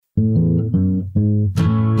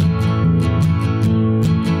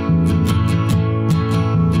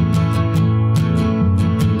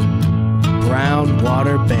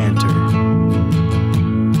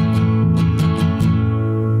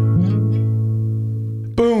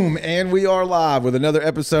Boom, and we are live with another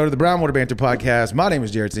episode of the Brownwater Banter Podcast. My name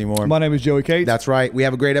is Jared Seymour. My name is Joey Cates. That's right. We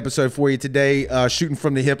have a great episode for you today, shooting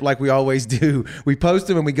from the hip like we always do. We post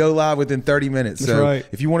them and we go live within 30 minutes. That's so right.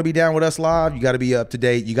 If you want to be down with us live, you got to be up to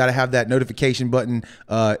date. You got to have that notification button.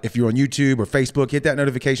 If you're on YouTube or Facebook, hit that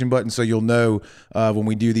notification button so you'll know when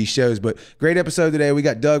we do these shows. But great episode today. We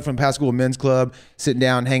got Doug from Pascagoula Men's Club sitting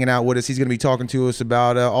down, hanging out with us. He's going to be talking to us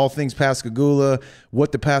about all things Pascagoula,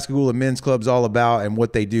 what the Pascagoula Men's Club is all about, and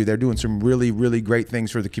what they do. They're doing some really, really great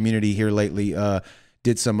things for the community here lately.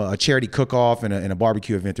 Did some a charity cook-off and a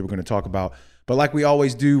barbecue event that we're going to talk about. But like we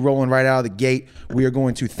always do, rolling right out of the gate, we are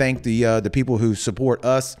going to thank the people who support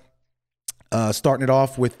us. Starting it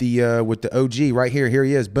off with the OG right here. Here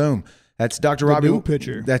he is. Boom. That's Dr. Robbie. New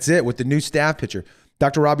pitcher. That's it, with the new staff pitcher.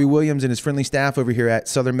 Dr. Robbie Williams and his friendly staff over here at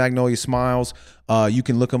Southern Magnolia Smiles. You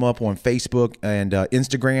can look them up on Facebook and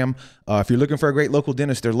Instagram. If you're looking for a great local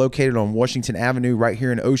dentist, they're located on Washington Avenue right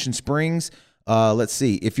here in Ocean Springs. Let's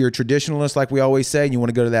see. If you're a traditionalist, like we always say, and you want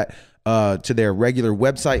to go to that to their regular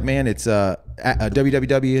website, man, it's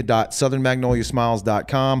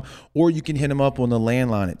www.southernmagnoliasmiles.com, or you can hit them up on the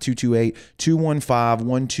landline at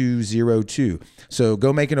 228-215-1202. So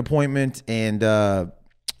go make an appointment and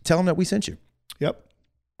tell them that we sent you. Yep.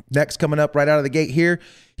 Next, coming up right out of the gate here,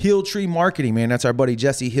 Hill Tree Marketing, man. That's our buddy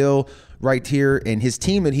Jesse Hill right here and his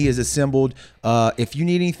team that he has assembled. If you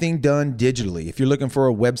need anything done digitally, if you're looking for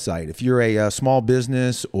a website, if you're a small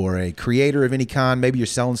business or a creator of any kind, maybe you're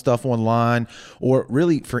selling stuff online, or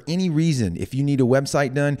really for any reason, if you need a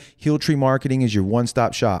website done, Hill Tree Marketing is your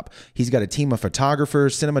one-stop shop. He's got a team of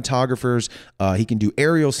photographers, cinematographers. He can do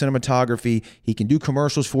aerial cinematography. He can do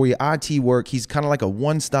commercials for you, IT work. He's kind of like a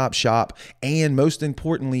one-stop shop. And most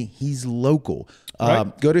importantly, he's local.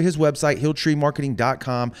 Right. Go to his website,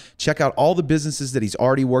 hilltreemarketing.com. Check out all the businesses that he's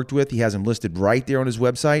already worked with. He has them listed right there on his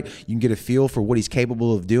website. You can get a feel for what he's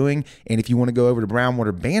capable of doing. And if you want to go over to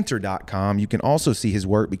brownwaterbanter.com, you can also see his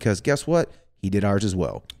work, because guess what? He did ours as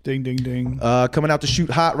well. Ding, ding, ding. Coming out to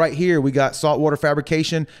shoot hot right here, we got Saltwater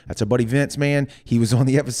Fabrication. That's our buddy Vince, man. He was on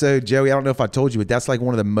the episode. Joey, I don't know if I told you, but that's like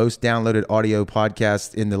one of the most downloaded audio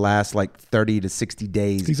podcasts in the last like 30 to 60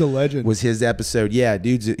 days. He's a legend. Was his episode. Yeah,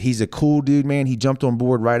 he's a cool dude, man. He jumped on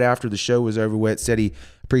board right after the show was over with, said he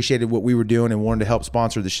appreciated what we were doing and wanted to help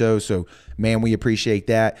sponsor the show. So, man, we appreciate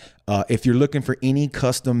that. If you're looking for any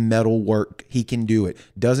custom metal work, he can do it.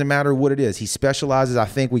 Doesn't matter what it is. He specializes, I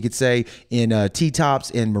think we could say, in T-tops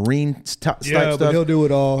and marine type stuff. But he'll do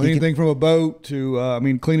it all. Anything from a boat to,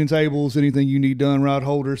 cleaning tables, anything you need done, rod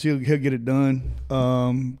holders, he'll get it done.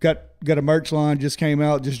 Got a merch line, just came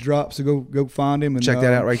out, just dropped, so go find him. And check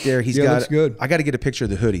that out right there. looks good. I got to get a picture of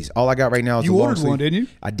the hoodies. All I got right now is you the long ordered sleeve. one, didn't you?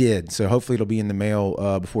 I did. So hopefully it'll be in the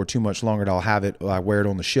mail before too much longer. I'll have it. I wear it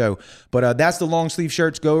on the show. But that's the long sleeve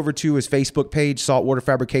shirts. Go over to his Facebook page, Saltwater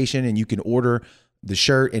Fabrication, and you can order the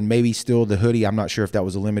shirt and maybe still the hoodie. I'm not sure if that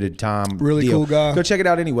was a limited time Really deal. cool guy. Go check it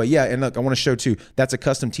out anyway. Yeah, and look, I want to show too. That's a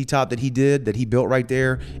custom T-top that he built right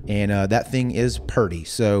there, and that thing is purdy.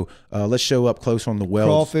 So let's show up close on the wells.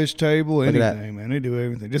 Crawfish table, Look at that. anything, man. They do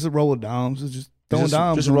everything. Just a roll of dimes. It's just throwing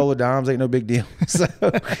dimes. Just a roll of dimes, ain't no big deal. So,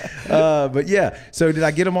 but yeah. So did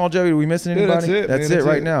I get them all, Joey? Are we missing anybody? That's it, That's man. it That's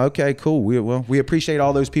right it. now. Okay, cool. We appreciate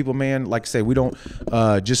all those people, man. Like I say, we don't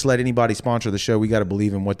just let anybody sponsor the show. We got to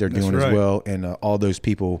believe in what they're doing as right. well. And all those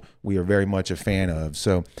people we are very much a fan of.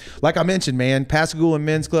 So, like I mentioned, man, Pascagoula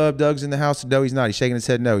Men's Club. Doug's in the house. No, he's not. He's shaking his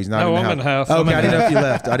head. No, he's not. No, in the I'm house. in the house. Okay, I didn't know if you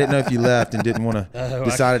left. I didn't know if you left and didn't want to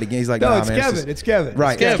decide it again. He's like, No, nah, it's man. Kevin. It's Kevin.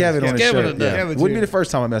 Right, It's Kevin on the Kevin show. today. Yeah. Kevin's Wouldn't be here. the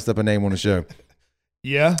first time I messed up a name on the show.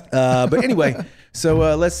 Yeah. But anyway,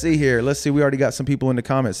 so let's see here. Let's see. We already got some people in the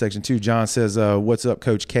comment section too. John says, "What's up,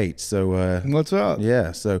 Coach Kate?" So What's up?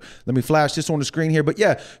 yeah. So let me flash this on the screen here. But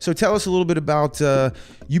yeah. So tell us a little bit about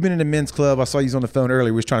you've been in the men's club. I saw you on the phone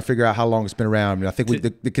earlier. We was trying to figure out how long it's been around. I mean, I think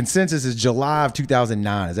the consensus is July of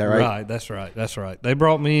 2009. Is that right? Right, that's right. That's right. They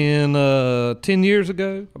brought me in 10 years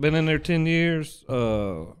ago. I've been in there 10 years.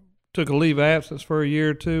 Took a leave of absence for a year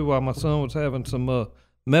or two while my son was having some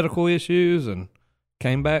medical issues, and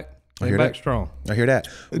came back strong. I hear that.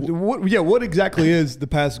 What exactly is the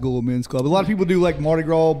Pascagoula Men's Club? A lot of people do like Mardi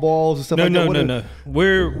Gras balls and stuff like that. No.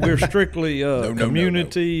 We're strictly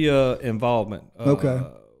community involvement. Okay.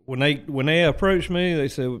 When they approached me, they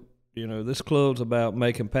said, this club's about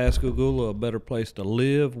making Pascagoula a better place to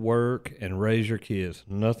live, work, and raise your kids.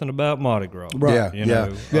 Nothing about Mardi Gras. Right.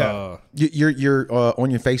 Yeah. You're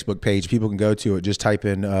on your Facebook page. People can go to it. Just type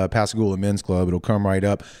in Pascagoula Men's Club. It'll come right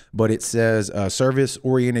up. But it says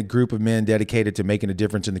service-oriented group of men dedicated to making a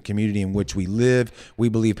difference in the community in which we live. We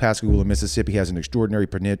believe Pascagoula, Mississippi has an extraordinary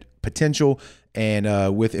potential.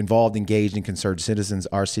 And with involved, engaged, and concerned citizens,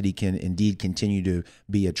 our city can indeed continue to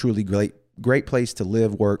be a truly great place to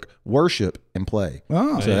live, work, worship, and play.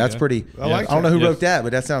 Oh. So that's pretty. I don't know who wrote that,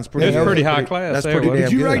 but that sounds pretty. It's pretty high class. That's there, pretty damn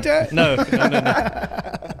Did you good. write that? No.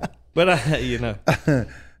 But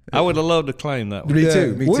I would have loved to claim that one. Me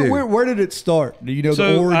too. Me too. Where did it start? Do you know the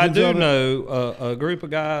So origins I do of it? know a group of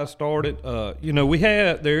guys started. There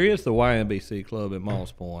is the YMBC club at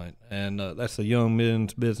Moss Point, and that's the Young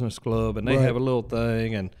Men's Business Club, and they Right. have a little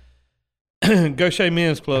thing. And Gaucher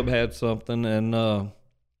Men's Club had something, and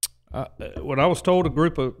when I was told, a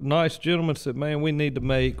group of nice gentlemen said, "Man, we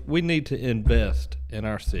need to invest in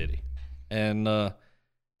our city," and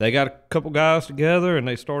they got a couple guys together, and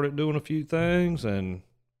they started doing a few things, and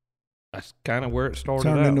that's kind of where it started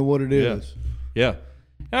Turned out. into what it is. Yeah.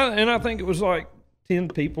 And I think it was like 10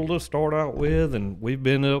 people to start out with, and we've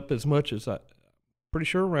been up as much as, pretty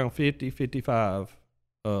sure, around 50, 55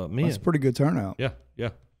 men. That's a pretty good turnout. Yeah.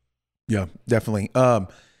 Yeah, definitely.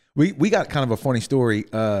 We got kind of a funny story.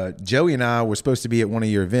 Joey and I were supposed to be at one of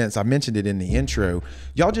your events. I mentioned it in the intro.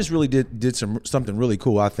 Y'all just really did something really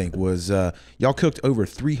cool. I think was y'all cooked over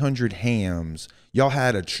 300 hams. Y'all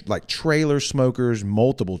had trailer smokers,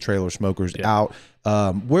 multiple trailer smokers out.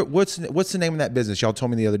 What's the name of that business? Y'all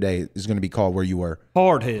told me the other day is going to be called where you were.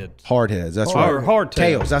 Hardheads. Hardheads. That's Or right. Hardtails.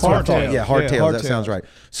 Tails. That's what I thought. Hardtails. Yeah, hardtails. Yeah, That sounds hardtails. right.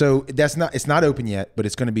 So it's not open yet, but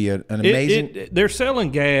it's going to be an amazing. They're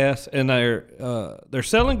selling gas, and they're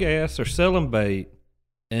selling gas, they're selling bait,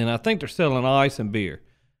 and I think they're selling ice and beer.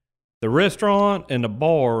 The restaurant and the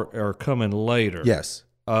bar are coming later. Yes.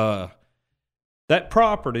 That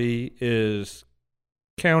property is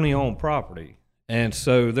county-owned property, and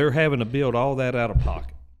so they're having to build all that out of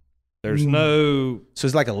pocket. There's no... So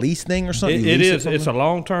it's like a lease thing or something. It You lease is. from It's a them?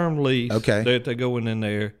 long-term lease. Okay. That they're going in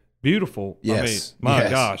there. Beautiful. Yes. I mean, my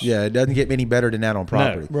Yes. gosh. Yeah, it doesn't get any better than that on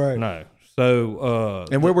property. No. Right. No. So...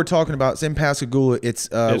 And where we're talking about, it's in Pascagoula. It's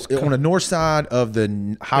on the north side of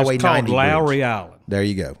the Highway it's called 90 Lowry bridge. Island. There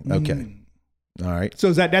you go. Okay. All right.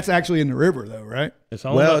 So that's actually in the river, though, right? It's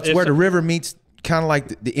on Well, it's where the river meets, kind of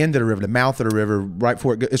like the end of the river, the mouth of the river, right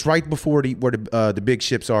before it's right before where the big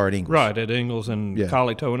ships are at Ingles. Right, at Ingalls and Yeah.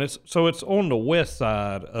 Collie-Toe. And it's on the west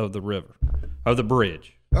side of the river, of the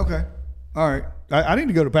bridge. Okay. All right. I need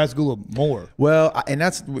to go to Pascagoula more. Well, and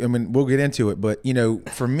we'll get into it, but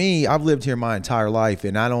for me, I've lived here my entire life,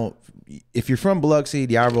 and I don't. If you're from Biloxi,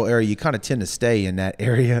 the Iberville area, you kind of tend to stay in that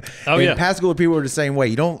area. Oh, and yeah. Pascagoula people are the same way.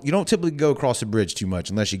 You don't typically go across the bridge too much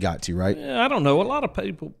unless you got to, right? Yeah, I don't know. A lot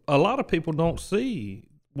of people don't see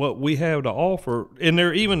what we have to offer, and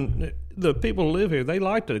they're even the people who live here. They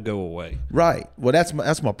like to go away. Right. Well, that's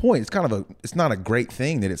my point. It's not a great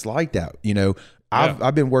thing that it's like that.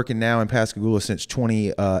 I've been working now in Pascagoula since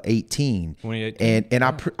 2018. 2018. And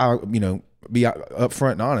I be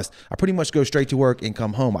upfront and honest. I pretty much go straight to work and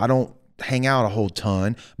come home. I don't hang out a whole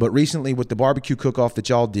ton, but recently with the barbecue cook-off that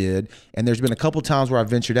y'all did, and there's been a couple times where I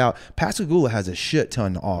ventured out. Pascagoula has a shit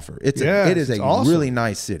ton to offer. It is a awesome. really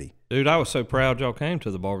nice city. Dude, I was so proud y'all came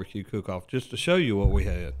to the barbecue cook-off just to show you what we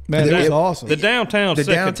had. Man, It- that's it- awesome. The downtown's The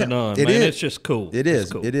second to downtown- none, it man. is. It's just cool. It It's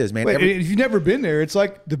is. cool. It is, man. Wait, if you've never been there, it's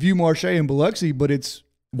like the View Marche in Biloxi, but it's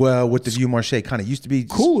Well, with the View Marche, kind of used to be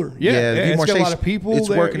cooler. Yeah, the View it's got a Marche's- lot of people It's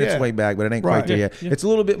there, working yeah. its way back, but it ain't Right. quite there yet. Yeah. It's a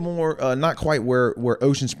little bit more, not quite where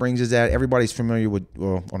Ocean Springs is at. Everybody's familiar with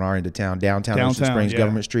on our end of town, downtown Ocean Downtown, Springs, yeah.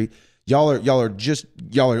 Government Street. Y'all are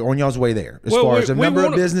on y'all's way there as Well, far as the we number of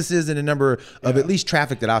wanna- businesses and the number of at least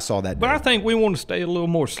traffic that I saw that day. But I think we want to stay a little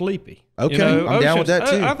more sleepy. Okay, I'm down with that,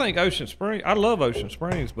 too. I think Ocean Springs. I love Ocean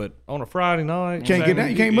Springs, but on a Friday night, Can't get down,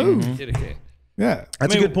 you can't move. can't. yeah. That's I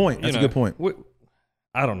mean, a good point. That's a good point.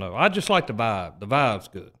 I don't know. I just like the vibe. The vibe's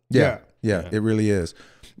good. Yeah, it really is.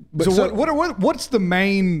 But So, what's the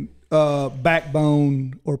main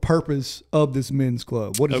backbone or purpose of this men's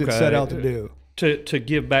club? What does it Okay. set out to do? To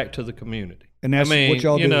give back to the community. And that's what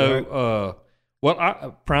y'all do,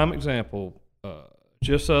 right? Prime example,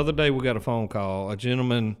 just the other day we got a phone call. A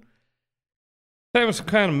gentleman having some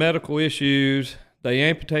kind of medical issues. They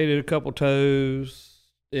amputated a couple toes.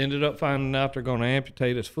 Ended up finding out they're going to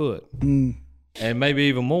amputate his foot. And maybe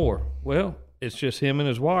even more. Well, it's just him and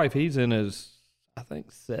his wife. He's in his, I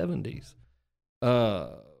think, 70s.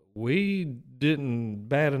 We didn't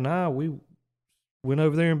bat an eye. We went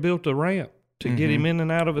over there and built a ramp to get him in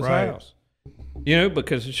and out of his Right. house. You know,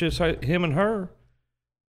 because it's just him and her.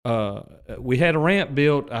 We had a ramp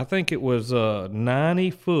built. I think it was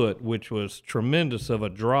 90 foot, which was tremendous of a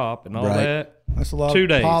drop and all Right. that. That's a lot 2 of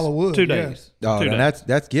days. pile of wood. 2 yeah. days. Oh, 2 and days.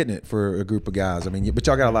 that's getting it for a group of guys. I mean, but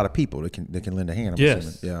y'all got a lot of people that can lend a hand. I'm Yes.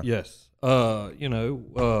 assuming. Yeah. Yes. You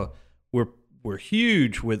know, we're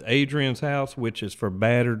huge with Adrian's house, which is for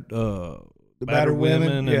battered battered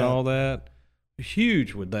women and yeah. all that.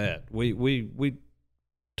 Huge with that. We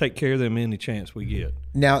take care of them any chance we get.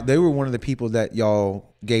 Now they were one of the people that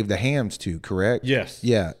y'all gave the hams to, correct? Yes.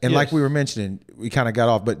 Yeah, and like Yes. we were mentioning, we kind of got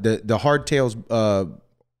off, but the Hardtails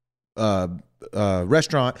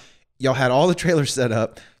restaurant, y'all had all the trailers set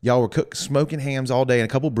up. Y'all were smoking hams all day and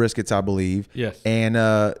a couple briskets, I believe. Yes.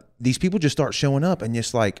 And these people just start showing up and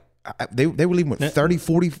just like they were leaving with 30,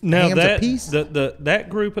 40 Now hams that a piece. that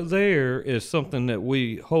group of there is something that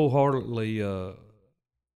we wholeheartedly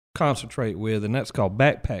concentrate with, and that's called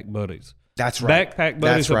Backpack Buddies. That's right. Backpack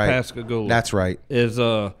Buddies That's of right. Pascagoula. That's right. Is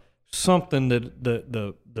something that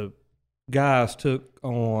the guys took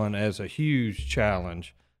on as a huge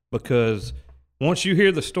challenge, because once you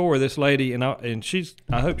hear the story, this lady and I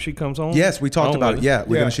hope she comes on. Yes, we talked on about with it. Yeah,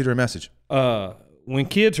 we're Yeah. gonna shoot her a message. When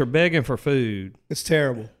kids are begging for food, It's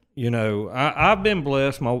terrible. you know, I've been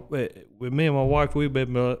blessed. With me and my wife, we've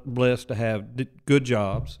been blessed to have good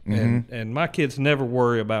jobs, and my kids never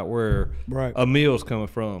worry about where Right. a meal's coming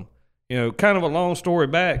from. You know, kind of a long story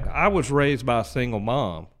back. I was raised by a single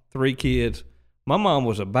mom, 3 kids. My mom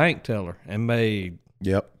was a bank teller and made,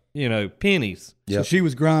 Yep. you know, pennies. Yep. So she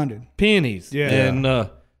was grinding. Pennies. Yeah. And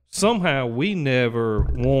somehow we never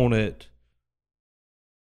wanted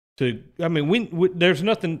to. I mean, we there's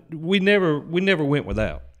nothing. We never went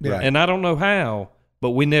without. Yeah. And I don't know how,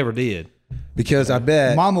 but we never did. Because I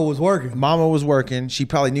bet Mama was working. Mama was working. She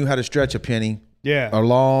probably knew how to stretch a penny Yeah. a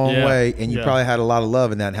long Yeah. way, and you Yeah. probably had a lot of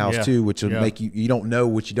love in that house Yeah. too, which will Yeah. make you don't know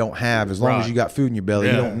what you don't have. As long as Right. you got food in your belly,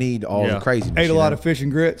 you Yeah. don't need all Yeah. the craziness. Ate a you lot know? of fish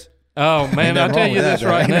and grits. Oh man, I nothing tell wrong you with this that,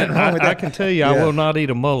 right though. Ain't now. nothing wrong with I that. can tell you, I Yeah. will not eat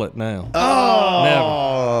a mullet now.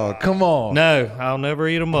 Oh, come on. No, I'll never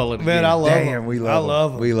eat a mullet. Man, again. I love Damn, them. we love I 'em.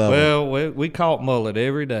 love 'em. We love 'em. Well, we caught mullet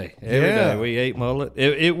every day. Every Yeah. day we ate mullet.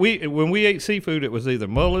 When we ate seafood, it was either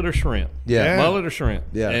mullet or shrimp. Yeah. Mullet or shrimp.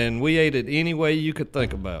 Yeah. And we ate it any way you could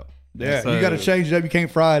think about. Yeah, So- you got to change it up. You can't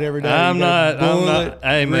fry it every day. I'm You gotta not. boil it,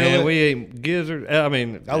 Hey grill man, it. we ate gizzard. I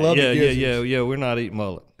mean, I love the yeah, gizzards. yeah. We're not eating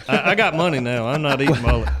mullet. I got money now. I'm not eating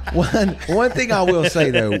mullet. One thing I will say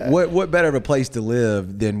though, what better of a place to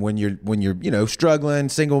live than when you're struggling,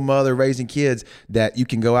 single mother raising kids, that you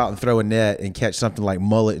can go out and throw a net and catch something like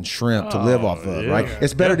mullet and shrimp to live off of, yeah. right?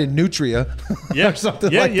 It's better than nutria Yeah, or something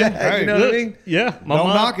yeah, like yeah. that. You know Look, what I mean? Yeah, my Don't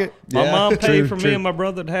mom, knock it. My Yeah, mom paid true, for true. me and my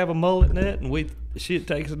brother to have a mullet net, and she'd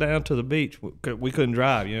take us down to the beach. We couldn't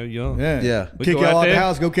drive, young. Yeah. Yeah. We'd Kick go y'all out out the there.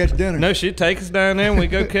 house, go catch dinner. No, she'd take us down there, and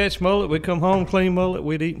we'd go catch mullet. We'd come home, clean mullet.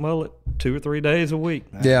 We'd eat mullet 2 or 3 days a week.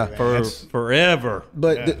 Yeah. For forever.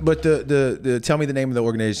 But the tell me the name of the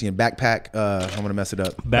organization. Backpack. I'm gonna mess it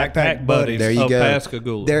up. Backpack buddies. There you of go.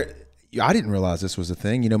 Pascagoula. There, I didn't realize this was a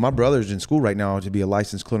thing. You know, my brother's in school right now to be a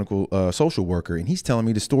licensed clinical social worker, and he's telling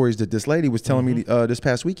me the stories that this lady was telling me this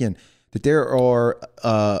past weekend, that there are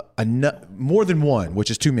more than one,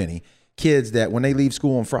 which is too many, kids that when they leave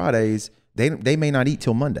school on Fridays, they may not eat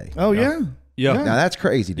till Monday. Oh yeah. Yeah. Now that's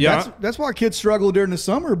crazy. Dude. Yeah. That's why kids struggle during the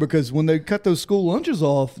summer, because when they cut those school lunches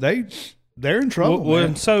off, they're in trouble. Well, man.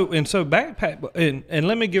 and so backpack, and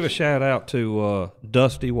let me give a shout out to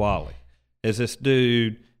Dusty Wally, is this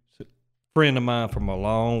dude, friend of mine from a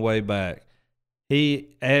long way back. He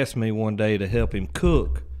asked me one day to help him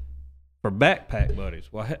cook for Backpack Buddies.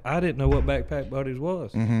 Well, I didn't know what Backpack Buddies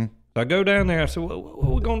was. Mm-hmm. So I go down there. I said, what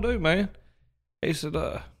we gonna do, man? He said,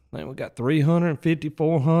 man, we got 350,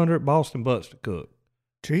 400 Boston butts to cook.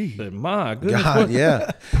 Gee, I said, my goodness. God,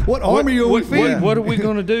 yeah. what army are we feeding? What are we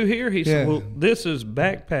going to do here? He said, Yeah. well, this is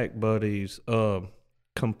Backpack Buddies'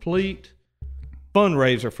 complete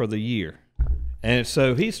fundraiser for the year. And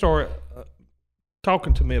so he started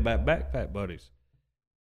talking to me about Backpack Buddies.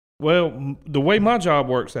 Well, the way my job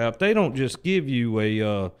works out, they don't just give you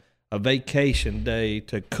a vacation day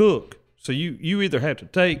to cook. So you either have to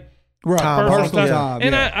take Right, Time, personal yeah. time.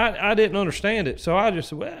 and yeah. I didn't understand it. So I just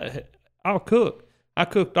said, well, I'll cook. I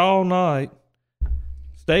cooked all night,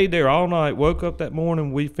 stayed there all night, woke up that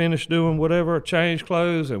morning, we finished doing whatever, changed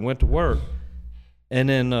clothes, and went to work. And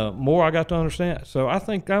then more I got to understand. So I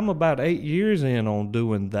think I'm about 8 years in on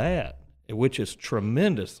doing that, which is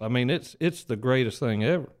tremendous. I mean, it's the greatest thing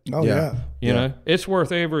ever. Oh Yeah. yeah. You know, it's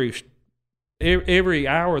worth every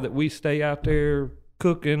hour that we stay out there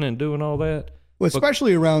cooking and doing all that. Well,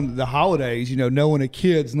 especially around the holidays, knowing a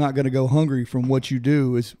kid's not going to go hungry from what you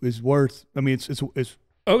do is worth. I mean, it's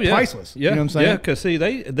priceless. Yeah, you know what I'm saying? Yeah, because see,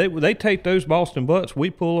 they take those Boston butts, we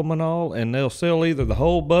pull them and all, and they'll sell either the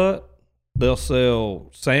whole butt, they'll sell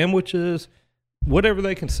sandwiches, whatever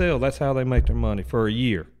they can sell. That's how they make their money for a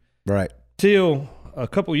year. Right. Till a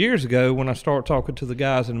couple years ago, when I started talking to the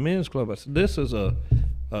guys in the men's club, I said, "This is a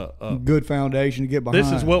good foundation to get behind.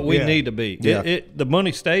 This is what we need to be. Yeah. The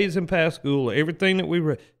money stays in Pascagoula. Everything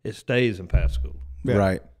that it stays in Pascagoula. Yeah.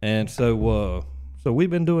 Right. And so we've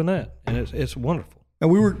been doing that, and it's wonderful. And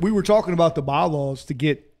we were talking about the bylaws to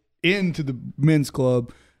get into the men's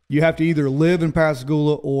club. You have to either live in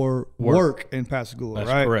Pascagoula or work in Pascagoula. That's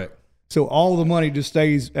right? correct. So all the money just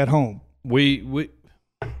stays at home. We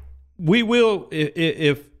will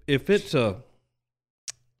if it's a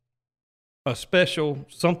special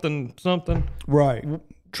something, right?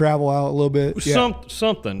 Travel out a little bit,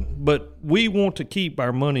 something. But we want to keep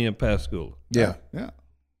our money in Pascagoula. Yeah. Yeah.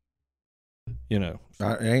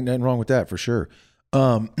 Ain't nothing wrong with that for sure.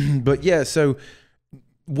 But yeah, so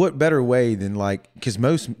what better way than because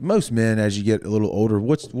most men, as you get a little older,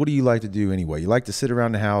 what do you like to do anyway? You like to sit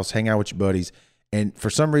around the house, hang out with your buddies. And for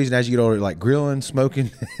some reason, as you get older, like grilling,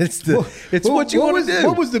 smoking, what you want to do.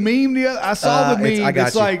 What was the meme? I saw the meme.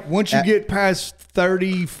 It's like once you get past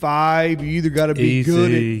 35, you either got to be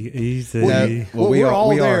good at easy. We're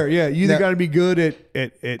all there. Yeah, you either got to be good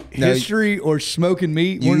at history or smoking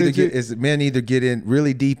meat. Men either get in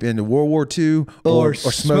really deep into World War II or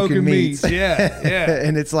smoking meats. Yeah.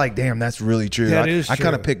 And it's like, damn, that's really true. That is true. I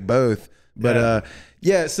kind of pick both, but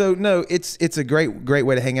yeah, so no, it's a great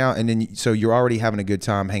way to hang out, and then so you're already having a good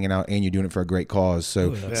time hanging out, and you're doing it for a great cause.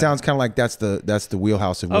 So it sounds kind of like that's the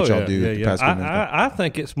wheelhouse of what y'all do. At the Pascagoula I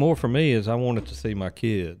think it's more for me is I wanted to see my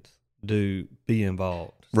kids be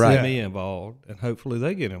involved, right? See me involved, and hopefully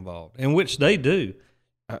they get involved, in which they do.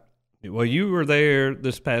 Well, you were there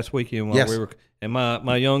this past weekend while we were, and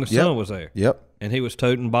my youngest son was there. Yep, and he was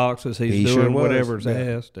toting boxes. He's doing sure whatever's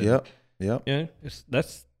asked. And, yep. Yeah,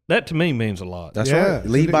 that to me means a lot. That's right.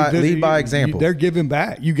 Lead by example. They're giving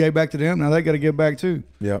back. You gave back to them. Now they got to give back too.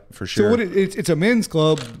 Yep, for sure. So it's a men's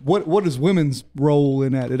club. What is women's role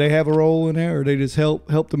in that? Do they have a role in there, or they just help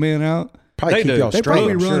the men out? Probably keep y'all They straight.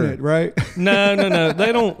 probably run it, right? No.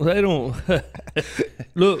 They don't.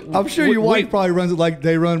 Look, I'm sure your wife probably runs it like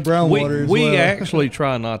they run Brownwater. We actually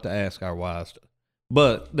try not to ask our wives,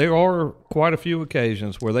 but there are quite a few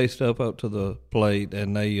occasions where they step up to the plate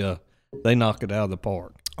and they knock it out of the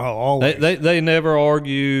park. Oh, always. They never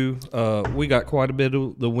argue. We got quite a bit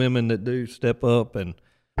of the women that do step up, and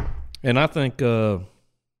I think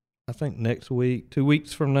next week, 2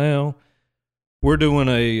 weeks from now, we're doing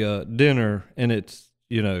a dinner, and it's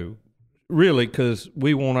really because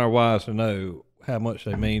we want our wives to know how much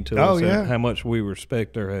they mean to us and how much we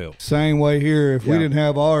respect their help. Same way here. If we didn't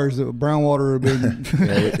have ours, Brownwater would have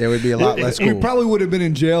been. There would be a lot less cool. We probably would have been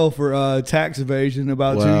in jail for tax evasion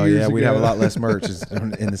about 2 years ago. Yeah, we'd have a lot less merch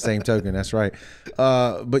in the same token. That's right.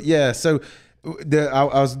 But yeah, so I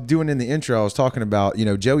was doing in the intro, I was talking about,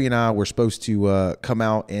 Joey and I were supposed to come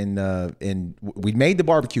out and we made the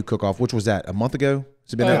barbecue cook-off. Which was that, a month ago?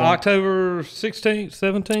 Has it been October 16th,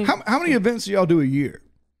 17th. How many events do y'all do a year?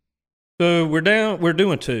 So we're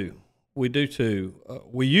doing two. We do two.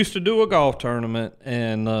 We used to do a golf tournament,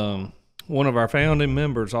 and one of our founding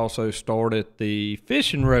members also started the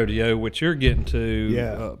fishing rodeo, which you're getting to.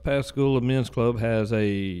 Yeah. Pascagoula Men's Club has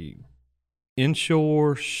a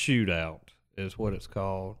inshore shootout is what it's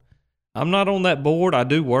called. I'm not on that board. I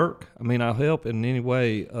do work. I mean, I'll help in any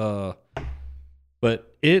way.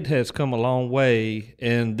 But it has come a long way,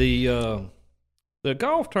 and the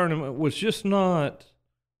golf tournament was just not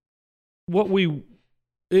what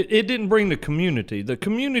it didn't bring the community. The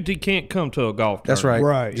community can't come to a golf tournament. That's right.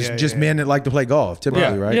 Right. Just men that like to play golf,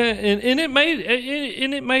 typically, right? Yeah, and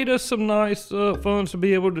it made us some nice funds to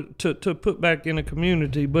be able to put back in a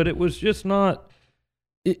community, but it was just not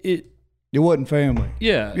it wasn't family.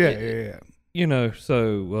 Yeah.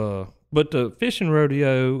 So but the fishing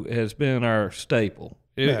rodeo has been our staple.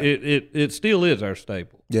 It still is our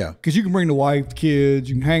staple. Yeah, because you can bring the wife, the kids,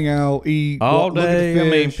 you can hang out, eat all look at the day. fish. I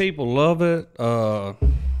mean, people love it.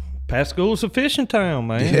 Pascagoula's a fishing town,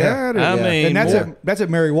 man. Yeah, it is. I mean, and that's at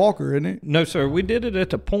Mary Walker, isn't it? No, sir. We did it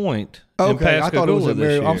at the Point. Okay, in Pascagoula I thought it was at this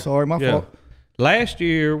Mary. year. I'm sorry, my fault. Last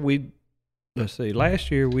year we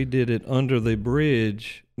did it under the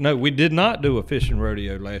bridge. No, we did not do a fishing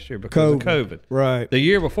rodeo last year because of COVID. Right. The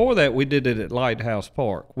year before that, we did it at Lighthouse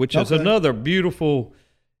Park, which is another beautiful.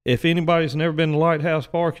 If anybody's never been to Lighthouse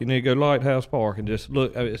Park, you need to go to Lighthouse Park and just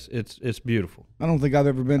look. It's beautiful. I don't think I've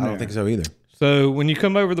ever been there. I don't think so either. So when you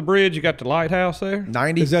come over the bridge, you got the lighthouse there.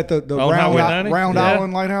 90. Is that the On Highway 90? round Yeah.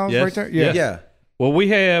 island lighthouse Yes. right there? Yes. Yeah. Well, we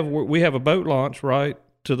have a boat launch right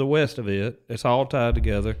to the west of it. It's all tied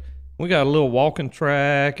together. We got a little walking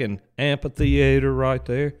track and amphitheater right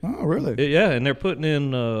there. Oh, really? Yeah, and they're putting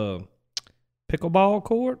in pickleball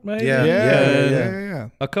court, maybe. Yeah. Yeah.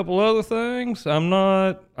 A couple other things. I'm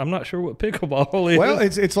not sure what pickleball is. Well,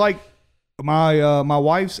 it's like my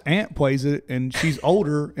wife's aunt plays it, and she's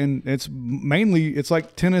older, and it's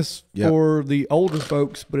like tennis Yep. for the older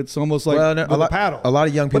folks, but it's almost like Well, no, with a paddle. a lot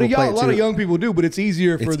of young people But play a it lot too. of young people do, but it's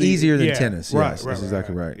easier for It's easier than yeah, tennis. Right, Yes, right, that's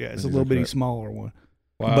exactly right. Yeah, it's That's a little exactly bitty right. smaller one.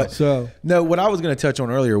 wow. but- So No, what I was going to touch on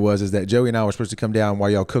earlier was that Joey and I were supposed to come down while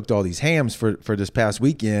y'all cooked all these hams for this past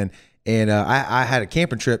weekend, and I had a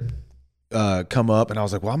camping trip come up, and I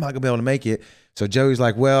was like, well, I'm not gonna be able to make it. So Joey's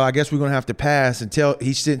like, well, I guess we're gonna have to pass until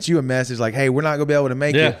he sent you a message like, hey, we're not gonna be able to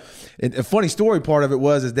make it. And a funny story part of it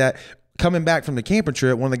was that coming back from the camping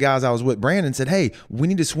trip, one of the guys I was with, Brandon, said, hey, we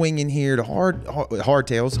need to swing in here to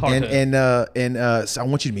Hardtails, and so I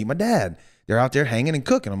want you to meet my dad. They're out there hanging and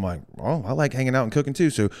cooking. I'm like, oh, I like hanging out and cooking too.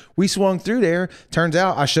 So we swung through there. Turns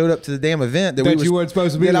out I showed up to the damn event that you weren't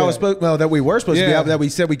supposed to be that there. that we were supposed to be Yeah. out, that we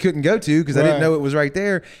said we couldn't go to because I didn't Right. know it was right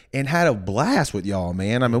there, and had a blast with y'all,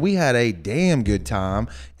 man. I mean, we had a damn good time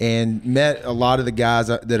and met a lot of the guys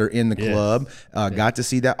that are in the club. Got to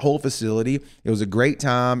see that whole facility. It was a great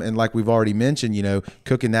time, and like we've already mentioned, you know,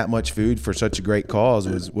 cooking that much food for such a great cause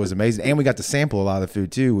was amazing. And we got to sample a lot of the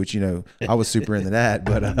food too, which, you know, I was super into that.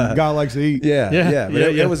 But guy likes to eat. yeah, but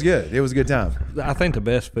it was good. It was a good time. I think the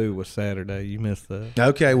best food was Saturday. You missed that.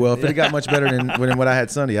 Okay, well, if it got much better than what I had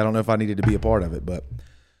Sunday, I don't know if I needed to be a part of it, but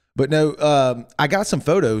no, I got some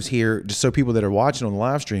photos here just so people that are watching on the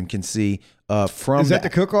live stream can see from Is that the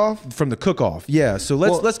cook-off? from the cook-off. Yeah, so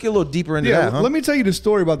let's get a little deeper into Yeah, that. Huh? let me tell you the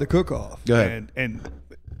story about the cook-off. Go ahead. And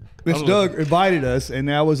Mr. Doug invited us,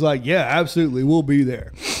 and I was like, yeah, absolutely, we'll be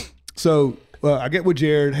there. So I get with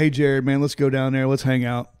Jared. Hey, Jared, man, let's go down there. Let's hang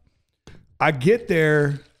out. I get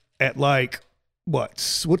there at like, what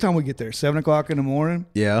time we get there? 7 o'clock in the morning?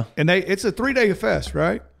 Yeah, And it's a 3-day fest,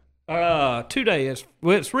 right? 2 days.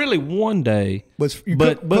 Well, it's really 1 day. But you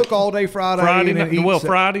But- cook all day Friday. Friday and then night. eat Well, Sa-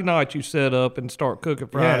 Friday night you set up and start cooking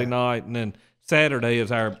Friday Yeah. night, and then Saturday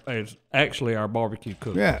is actually our barbecue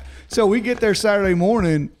cook. Yeah. So we get there Saturday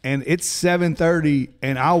morning, and it's 7:30,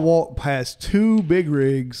 and I walk past 2 big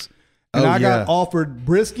rigs. And Oh, I got yeah. offered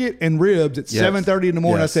brisket and ribs at 7:30 in the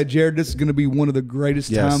morning. Yes. I said, Jared, this is going to be one of the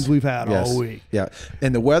greatest times we've had all week. Yeah,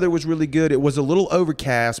 and the weather was really good. It was a little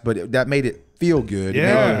overcast, but that made it feel good. It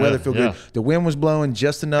Yeah. made the weather feel Yeah. good. The wind was blowing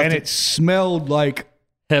just enough. And to, it smelled like,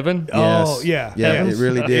 Heaven. oh, yeah. yeah, Yes. it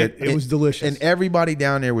really did. It was delicious. And everybody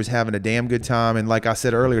down there was having a damn good time. And like I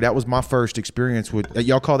said earlier, that was my first experience with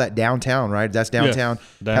y'all call that downtown, right? That's downtown,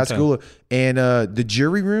 downtown. Pascagoula. And the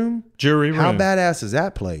jury room. Jury room. How badass is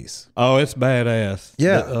that place? Oh, it's badass.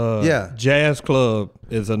 Yeah, The, yeah. Jazz Club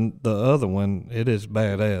is the other one. It is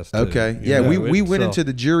badass. Too. Okay, You yeah. know, We went it's, into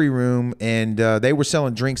the jury room and they were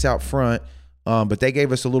selling drinks out front. But they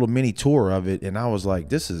gave us a little mini tour of it, and I was like,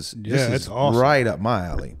 "This is it's awesome. right up my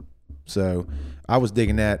alley." So I was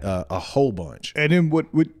digging that a whole bunch. And then what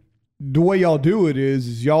the way y'all do it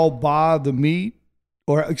is y'all buy the meat,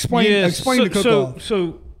 or explain the cook-off.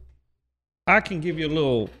 So I can give you a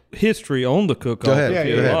little history on the cook-off Go ahead. if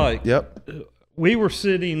you Go ahead. like. Yep. We were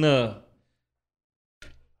sitting.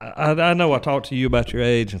 I know I talked to you about your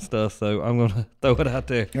age and stuff, so I'm gonna throw it out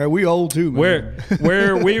there. Yeah, we old too, man.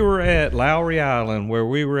 Where we were at Lowry Island, where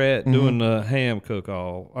we were at Mm-hmm. doing the ham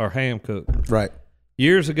cook-off or ham cook. Right.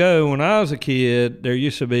 Years ago, when I was a kid, there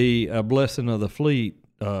used to be a Blessing of the Fleet,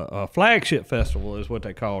 a flagship festival is what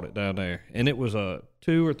they called it down there, and it was a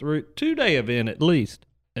 2-day event at least.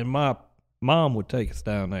 And my mom would take us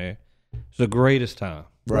down there. It was the greatest time.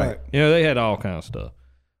 Right. You know, they had all kinds of stuff.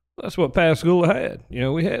 That's what Pascagoula had. You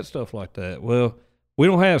know, we had stuff like that. Well, we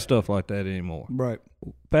don't have stuff like that anymore. Right.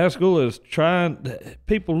 Pascagoula is trying.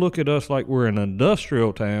 People look at us like we're an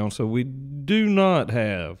industrial town, so we do not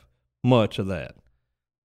have much of that.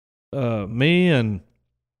 Me and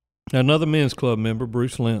another men's club member,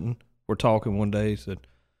 Bruce Linton, were talking one day. He said,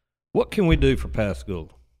 "What can we do for Pascagoula?"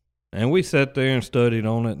 And we sat there and studied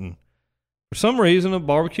on it, and for some reason, a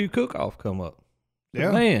barbecue cook-off come up.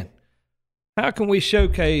 Yeah. Man, how can we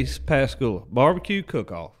showcase Pascagoula? Barbecue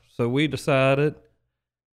cook-off. So we decided,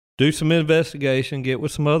 do some investigation, get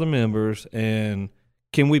with some other members, and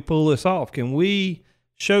can we pull this off? Can we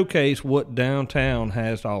showcase what downtown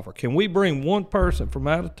has to offer? Can we bring one person from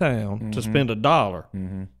out of town to spend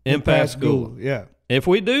 $1 in Pascagoula? Yeah. If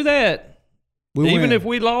we do that, We even win. if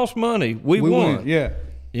we lost money, we won. Yeah.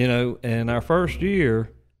 You know, and our first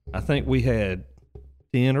year, I think we had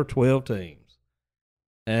 10 or 12 teams,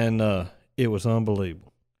 and it was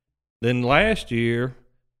unbelievable. Then last year,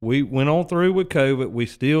 we went on through with COVID. We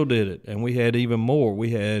still did it, and we had even more.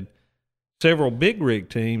 We had several big rig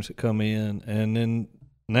teams that come in, and then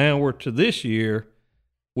now we're to this year,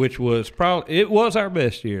 which was it was our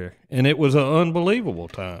best year, and it was an unbelievable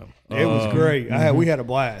time. It was great. We had a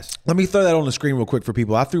blast. Let me throw that on the screen real quick for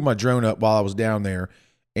people. I threw my drone up while I was down there,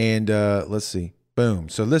 and let's see. Boom.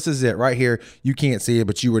 So this is it right here. You can't see it,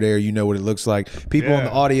 but you were there. You know what it looks like. People on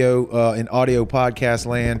the audio, in audio podcast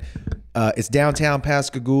land, it's downtown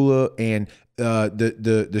Pascagoula, and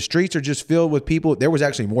the streets are just filled with people. There was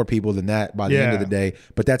actually more people than that by the end of the day,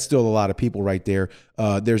 but that's still a lot of people right there.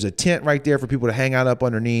 There's a tent right there for people to hang out up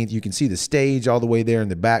underneath. You can see the stage all the way there in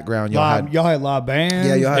the background. Y'all had live bands.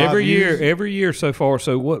 Yeah, y'all had every year so far.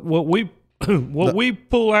 So what we we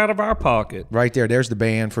pull out of our pocket right there. There's the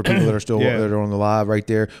band for people that are still that are on the live right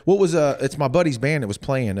there. What was it's my buddy's band that was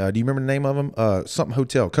playing. Do you remember the name of them? Something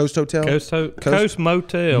Hotel, Coast Hotel, Coast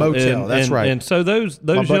Motel. That's right. And so those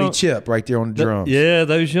my buddy Chip right there on the drums.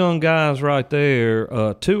 Those young guys right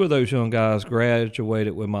there. Two of those young guys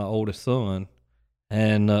graduated with my oldest son.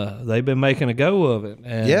 And they've been making a go of it.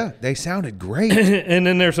 And yeah, they sounded great. And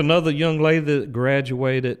then there's another young lady that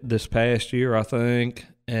graduated this past year, I think.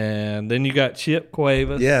 And then you got Chip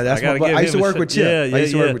Cuevas. Yeah, that's I used to work with Chip. I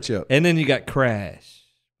used to work with Chip. And then you got Crash.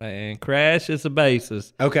 Man, Crash is the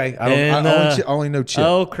bassist. Okay, I only know Chip.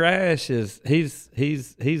 Oh, Crash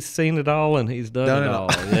he's seen it all and he's done it all.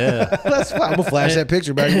 Yeah, that's fine. I'm gonna flash that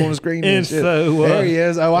picture back on the screen. And so there he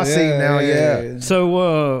is. Oh, I see him now. Yeah.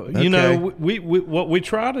 So you know, we what we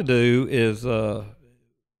try to do is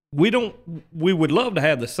we would love to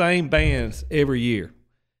have the same bands every year.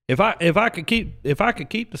 If I could keep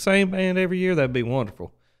the same band every year, that'd be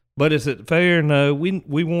wonderful. But is it fair? No,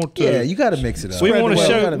 we want to. Yeah, you got to mix it up. We want to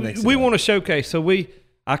show. We want to showcase. So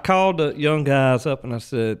I called the young guys up and I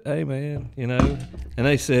said, "Hey, man, you know," and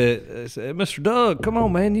they said, "Mr. Doug, come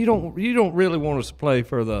on, man. You don't really want us to play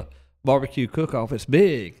for the barbecue cook-off. It's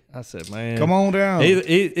big." I said, "Man, come on down.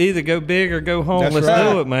 Either go big or go home. Let's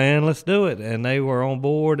do it, man. Let's do it." And they were on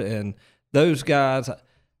board. And those guys,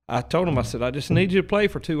 I told them, I said, "I just need you to play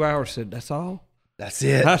for 2 hours." I said, "That's all." That's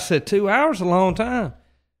it. I said, 2 hours is a long time.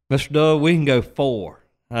 Mr. Doug, we can go 4.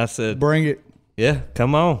 I said, bring it. Yeah,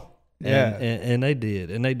 come on. Yeah. And they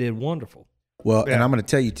did. And they did wonderful. Well, and I'm going to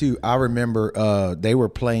tell you, too, I remember they were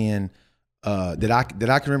playing, that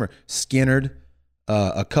I can remember, Skynyrd,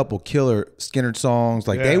 a couple killer Skynyrd songs.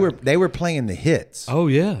 Like they were playing the hits. Oh,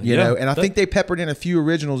 yeah. You know, and I think they peppered in a few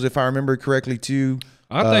originals, if I remember correctly, too.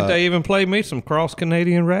 I think they even played me some Cross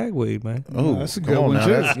Canadian Ragweed, man. Oh, that's a good one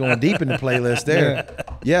too. That's going deep in the playlist there.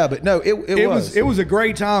 Yeah, but no, it was a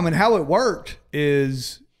great time, and how it worked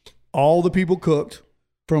is all the people cooked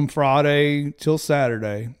from Friday till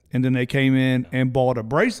Saturday, and then they came in and bought a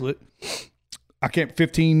bracelet.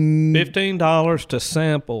 $15 to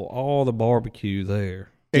sample all the barbecue there,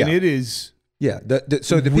 and it is. Yeah,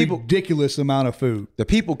 so the people, ridiculous amount of food. The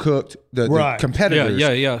people cooked, the competitors,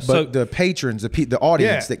 yeah. But so, the patrons, the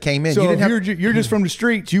audience that came in. So you're just from the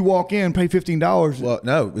streets. You walk in, pay $15. Well,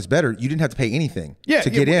 no, it was better. You didn't have to pay anything. To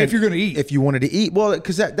get in if you're going to eat. If you wanted to eat, well,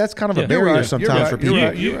 because that's kind of a barrier sometimes for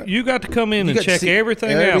people. You got to come in and check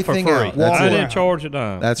everything out for free. I didn't charge a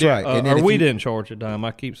dime. That's right. Or we didn't charge a dime.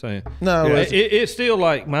 I keep saying no. It's still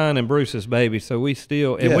like mine and Bruce's baby. So we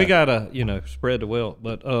still we gotta spread the wealth,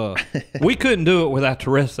 but we couldn't do it without the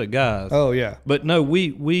rest of the guys. Oh yeah. But no,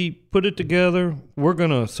 we put it together. We're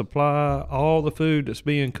gonna supply all the food that's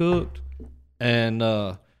being cooked and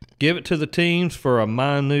give it to the teams for a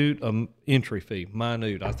minute entry fee.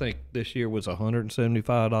 Minute. I think this year was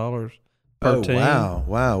 $175 per team.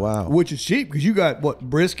 Wow. Which is cheap because you got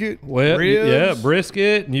brisket, ribs? Yeah,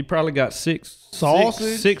 brisket, and you probably got six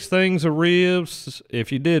things of ribs.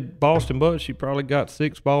 If you did Boston butts, you probably got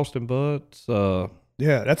 6 Boston butts.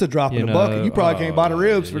 Yeah, that's a drop in the bucket. You probably can't buy the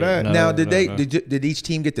ribs for that. Now, did each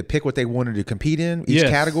team get to pick what they wanted to compete in? Each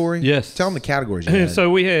category? Yes. Tell them the categories you had. So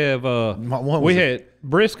we have had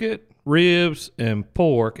brisket, ribs, and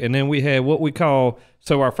pork, and then we had what we call.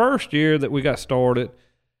 So our first year that we got started,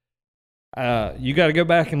 you got to go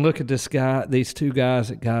back and look at these 2 guys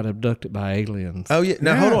that got abducted by aliens. Oh yeah.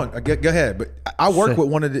 Now hold on. Go ahead. But I work with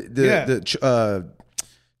one of the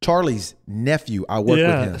Charlie's nephew. I work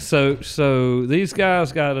with him. So these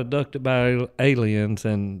guys got abducted by aliens,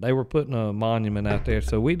 and they were putting a monument out there.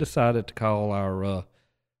 So we decided to call our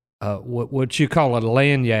what you call a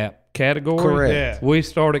lanyap category. Correct. Yeah. We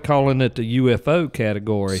started calling it the UFO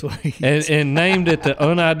category, and named it the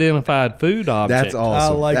unidentified food object. That's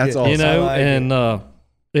awesome. I like That's it. awesome. And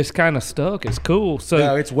it's kind of stuck. It's cool. So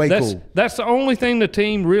No, it's way cool. That's the only thing the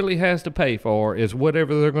team really has to pay for is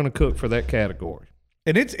whatever they're going to cook for that category.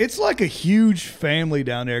 And it's like a huge family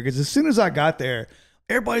down there because as soon as I got there,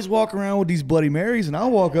 everybody's walking around with these Bloody Marys, and I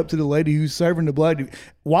walk up to the lady who's serving the Bloody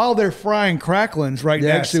while they're frying cracklings right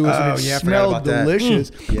next to us, and it I forgot smelled about that.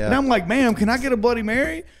 delicious. Yeah. And I'm like, ma'am, can I get a Bloody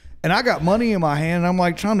Mary? And I got money in my hand, and I'm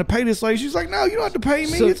like trying to pay this lady. She's like, no, you don't have to pay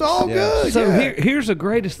me. So- It's all good. So Yeah. here's the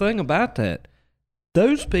greatest thing about that.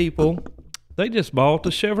 Those people, they just bought the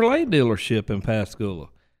Chevrolet dealership in Pascagoula.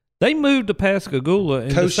 They moved to Pascagoula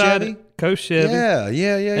and Coast decided Chevy? Coast Chevy. Yeah.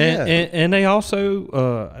 And they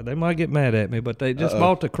also they might get mad at me, but they just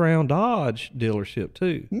bought the Crown Dodge dealership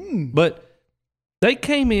too. But they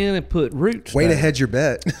came in and put roots. Way to down. hedge your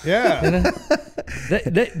bet. Yeah.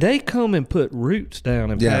 They come and put roots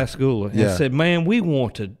down in Yeah. Pascagoula and Yeah. said, "Man, we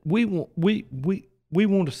want to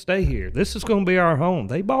stay here. This is going to be our home."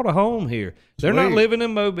 They bought a home here. They're not Sweet. living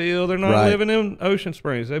in Mobile. They're not Right. living in Ocean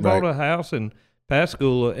Springs. They bought Right. a house in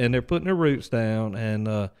Pascagoula, and they're putting their roots down,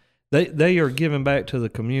 and they are giving back to the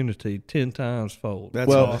community 10 times fold. That's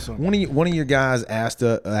Well, awesome. one of your guys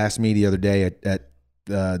asked me the other day at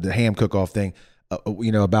the ham cook-off thing,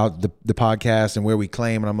 about the podcast and where we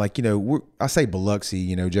claim, and I'm like, I say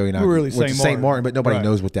Biloxi, Joey and I We're really went to St. St. Martin, but nobody Right.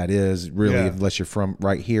 knows what that is really, Yeah. unless you're from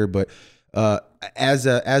right here. But as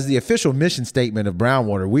the official mission statement of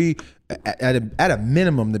Brownwater, we at a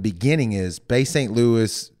minimum, the beginning is Bay St.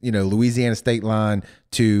 Louis, Louisiana state line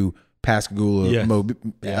to Pascagoula, Yes.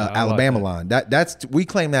 Yeah, I Alabama like line. That's we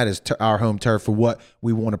claim that as our home turf for what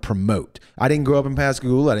we want to promote. I didn't grow up in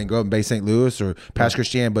Pascagoula. I didn't grow up in Bay St. Louis or Pass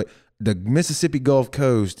Christian, but the Mississippi Gulf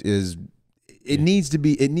Coast needs to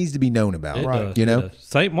be known about. It Right. does, You it know? does.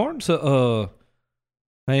 St. Martin's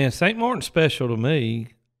St. Martin's special to me.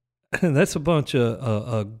 That's a bunch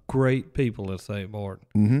of great people in St. Martin.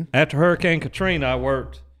 Mm-hmm. After Hurricane Katrina, I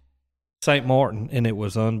worked St. Martin, and it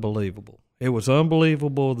was unbelievable. It was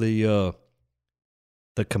unbelievable the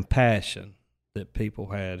compassion that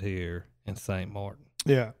people had here in St. Martin.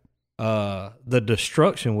 Yeah. The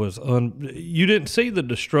destruction was you didn't see the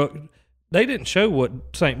destruction. They didn't show what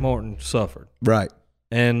St. Martin suffered. Right.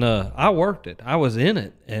 And I worked it. I was in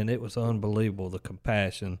it, and it was unbelievable, the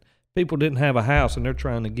compassion. People didn't have a house, and they're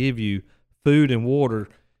trying to give you food and water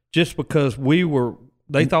just because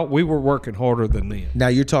they thought we were working harder than them. Now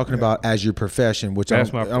you're talking about as your profession, which That's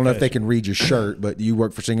I my don't know if they profession. can read your shirt, but you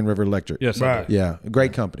work for Singing River Electric. Yes, I Right. do. Yeah.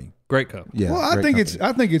 Great company. Great company. Yeah. Well, I great think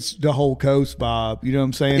company. it's the whole coast, Bob. You know what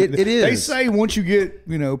I'm saying? It is. They say once you get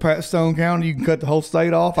past Stone County, you can cut the whole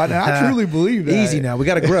state off. I truly believe that. Easy now. We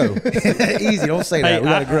got to grow. Easy. Don't say that. Hey, We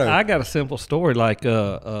got to grow. I got a simple story like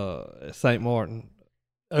St. Martin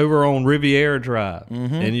over on Riviera Drive,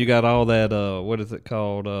 and you got all that, what is it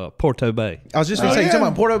called? Porto Bay. I was just going to say, you yeah. talking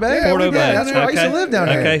about Porto Bay? Yeah, Porto we Bay. did. That's where I used to live down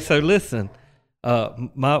there. Okay, so listen,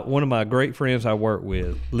 one of my great friends I work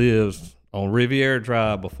with lives on Riviera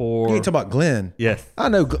Drive before. You ain't talking about Glenn. Yes. I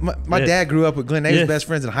know. My Yes. dad grew up with Glenn. They was Yes. best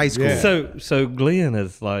friends in high school. Yeah. So Glenn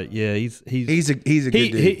is like, yeah, he's He's a good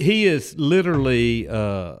dude. he is literally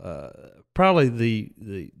probably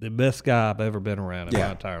the best guy I've ever been around in Yeah.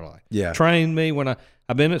 my entire life. Yeah. Trained me when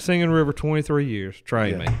I've been at Singing River 23 years.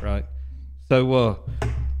 Trained me, right? So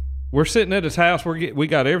we're sitting at his house. We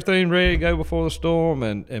got everything ready to go before the storm,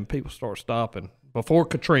 and people start stopping before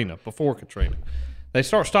Katrina. They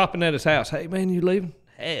start stopping at his house. Hey man, you leaving?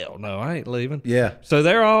 Hell no, I ain't leaving. Yeah. So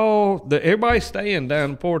everybody's staying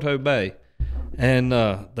down in Porto Bay, and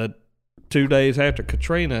the 2 days after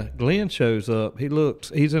Katrina, Glenn shows up.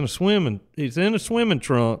 He's in a swimming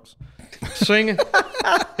trunks, singing.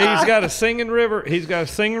 He's got a Singing River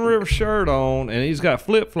shirt on, and he's got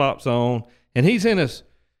flip flops on, and he's in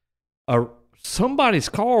somebody's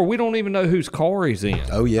car. We don't even know whose car he's in.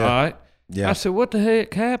 Oh, yeah. All right. Yeah. I said, "What the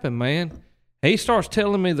heck happened, man?" He starts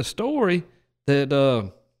telling me the story that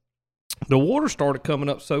the water started coming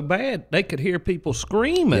up so bad they could hear people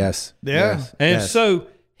screaming. Yes. Yeah. Yes. And Yes. so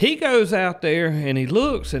he goes out there and he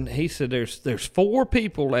looks, and he said, "There's 4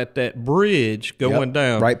 people at that bridge going Yep.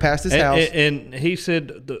 down Right past his house. And he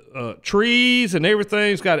said the trees and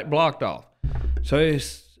everything's got it blocked off." So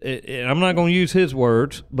and I'm not going to use his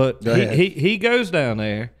words, but Go ahead. he goes down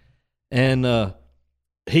there and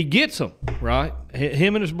he gets them right.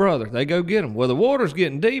 Him and his brother, they go get them. Well, the water's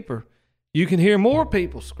getting deeper. You can hear more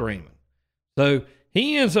people screaming. So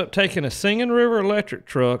he ends up taking a Singing River electric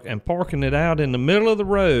truck and parking it out in the middle of the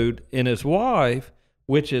road. And his wife,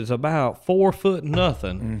 which is about 4 foot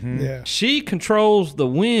nothing, Yeah. she controls the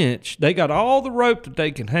winch. They got all the rope that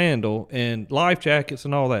they can handle and life jackets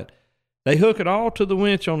and all that. They hook it all to the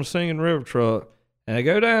winch on the Singing River truck, and they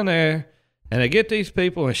go down there, And they get these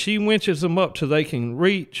people, and she winches them up till they can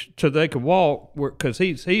walk, because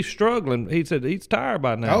he's struggling. He said he's tired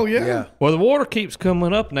by now. Oh, yeah. Yeah. Well, the water keeps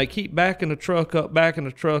coming up, and they keep backing the truck up,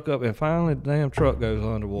 and finally the damn truck goes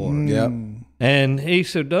underwater. Yep. And he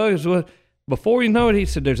said, Doug, before you know it, he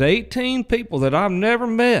said, there's 18 people that I've never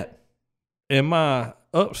met in my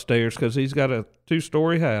upstairs, because he's got a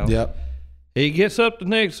 2-story house. Yep. He gets up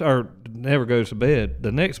never goes to bed.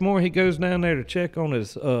 The next morning, he goes down there to check on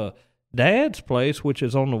his dad's place, which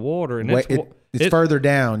is on the water, and It's further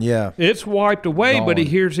down. Yeah. it's wiped away. Gone. But he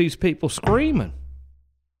hears these people screaming.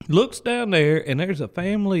 Looks down there, and there's a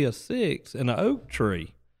family of 6 in an oak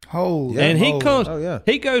tree. Holy. And he moly. comes. Oh, yeah.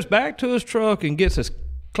 He goes back to his truck and gets his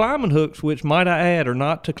climbing hooks, which might I add are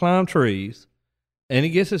not to climb trees. And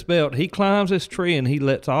he gets his belt. He climbs this tree, and he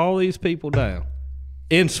lets all these people down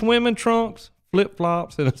in swimming trunks, flip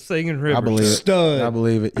flops, and a Singing River. I believe it. Stud. I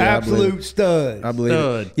believe it. Yeah, Absolute stud. I believe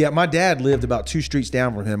Stud. it. Yeah, my dad lived about 2 streets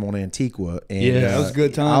down from him on Antigua. And, Yeah. That was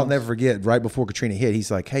good times. I'll never forget, right before Katrina hit,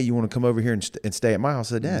 he's like, hey, you want to come over here and stay at my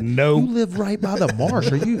house? I said, Dad, No. you live right by the marsh.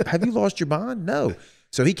 Have you lost your mind? No.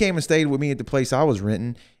 So he came and stayed with me at the place I was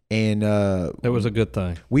renting. And It was a good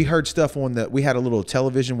thing. we heard stuff we had a little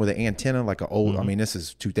television with an antenna, like an old, I mean, this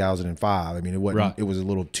is 2005. I mean, it wasn't, Right. it was a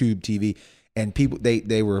little tube TV. And people,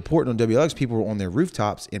 they were reporting on WLX, people were on their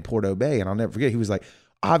rooftops in Porto Bay. And I'll never forget, he was like,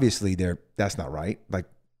 obviously that's not right. Like,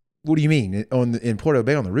 what do you mean in Porto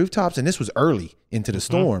Bay on the rooftops? And this was early into the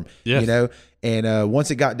storm, Yes. you know? And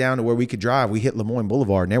once it got down to where we could drive, we hit Lemoyne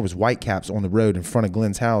Boulevard, and there was Whitecaps on the road in front of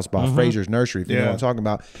Glenn's house by Fraser's Nursery, if you know what I'm talking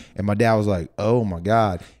about. And my dad was like, oh my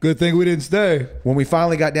God. Good thing we didn't stay. When we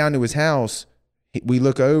finally got down to his house, we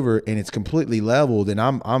look over and it's completely leveled. And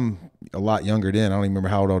I'm a lot younger then. I don't even remember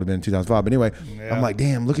how old I would have been in 2005. But anyway, I'm like,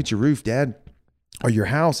 damn, look at your roof, Dad, or your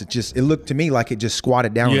house. It looked to me like it just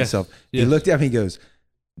squatted down on Yes. itself. Yes. He looked at me, he goes,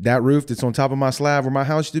 that roof that's on top of my slab where my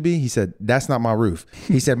house used to be, he said, that's not my roof.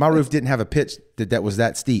 He said, my roof didn't have a pitch that was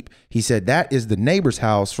that steep. He said, that is the neighbor's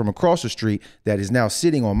house from across the street that is now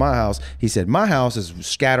sitting on my house. He said, my house is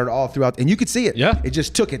scattered all throughout, and you could see it. Yeah. It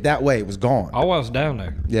just took it that way. It was gone. I was down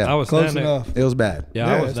there. Yeah. I was Close down enough. It was bad. there.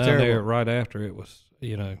 Yeah, I was it's down there terrible. right after it was,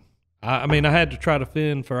 I mean, I had to try to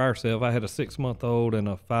fend for ourselves. I had a 6-month-old and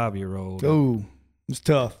a 5-year-old. Oh, it's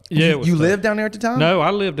tough. Yeah, it was You tough. lived down there at the time? No,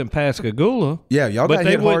 I lived in Pascagoula. Yeah, y'all But got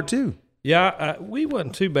they hit would- hard too. Yeah, we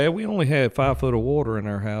wasn't too bad. We only had 5 foot of water in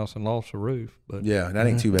our house and lost the roof. But Yeah, that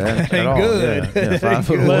ain't too bad at ain't all. good. Yeah, That 5 ain't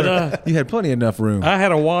foot good. water. You had plenty enough room. I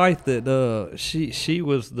had a wife that she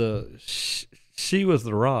was she was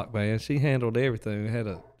the rock, man. She handled everything. We had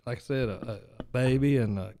a baby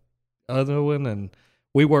and a other one, and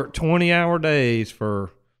we worked 20-hour days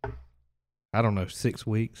for I don't know 6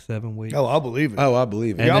 weeks, 7 weeks. Oh, I believe it. Oh, I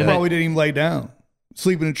believe it. And Y'all then probably didn't even lay down.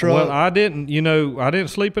 Sleep in the truck. Well, I didn't. I didn't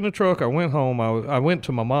sleep in the truck. I went home. I went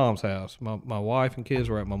to my mom's house. My wife and kids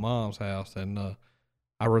were at my mom's house, and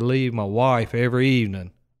I relieved my wife every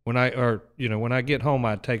evening. When I get home,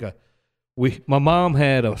 I'd take my mom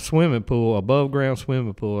had a swimming pool, above ground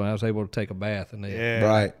swimming pool, and I was able to take a bath in there. yeah.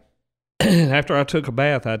 Right. After I took a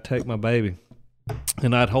bath, I'd take my baby,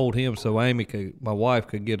 and I'd hold him so my wife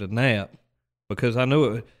could get a nap, because I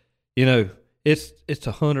knew it. It's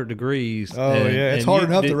 100 degrees. Oh, yeah. It's hard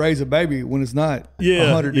enough to raise a baby when it's not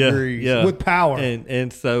 100 degrees with power.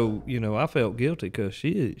 And so, I felt guilty because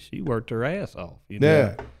she worked her ass off.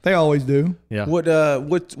 Yeah. They always do. Yeah. What's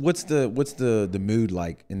the mood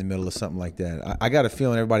like in the middle of something like that? I got a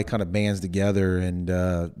feeling everybody kind of bands together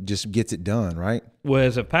and just gets it done, right? Well,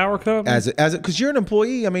 as a power company? Because you're an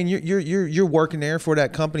employee. I mean, you're working there for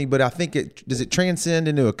that company, but I think does it transcend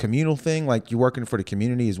into a communal thing? Like you're working for the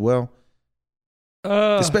community as well,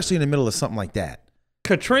 especially in the middle of something like that.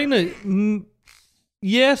 Katrina,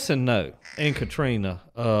 yes and no. And Katrina,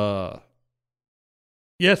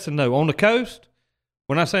 yes and no. On the coast,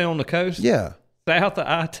 when I say on the coast, Yeah. south of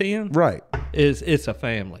I-10, Right. it's a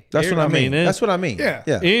family. That's what I mean. That's what I mean. Yeah.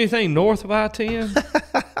 Yeah. Anything north of I-10,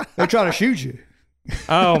 They're trying to shoot you.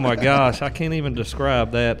 oh my gosh, I can't even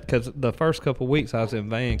describe that, because the first couple of weeks I was in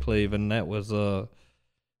Van Cleve, and that was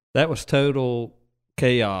total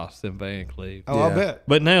chaos in Van Cleve. Oh, I Yeah. bet.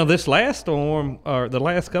 But now this last storm, or the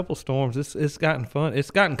last couple storms, it's gotten fun.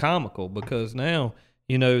 It's gotten comical, because now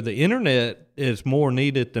the internet is more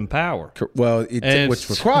needed than power. Well, And- which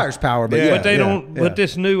requires power, but Yeah. yeah, But they yeah, don't. yeah. But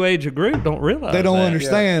this new age of group don't realize They don't that.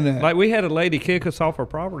 understand that. Like, we had a lady kick us off her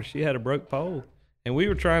property. She had a broke pole, and we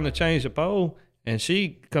were trying to change the pole, and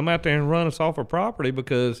she come out there and run us off her property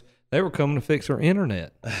because they were coming to fix her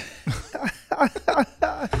internet.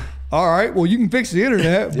 All right, well, you can fix the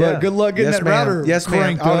internet, but good luck getting that router Yes, ma'am.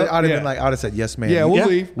 cranked I'd up. have been like, I'd have said, yes, ma'am. Yeah, we'll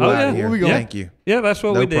leave. We're out of here. We'll be going. Thank you. Yeah, that's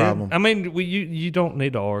what No we did. problem. I mean, you don't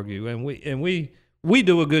need to argue, and we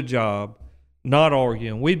do a good job not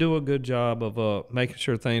arguing. We do a good job of making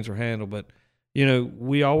sure things are handled, but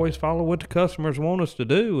we always follow what the customers want us to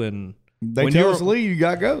do, and They when tell you're- us to leave, you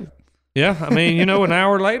got to go. Yeah, I mean, an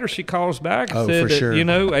hour later she calls back and Oh, said for that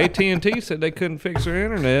sure. AT&T said they couldn't fix their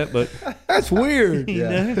internet, but That's weird.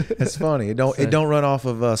 Yeah, it's funny. It don't run off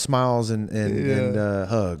of smiles and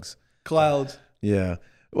hugs. Clouds. Yeah.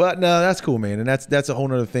 Well, no, that's cool, man, and that's a whole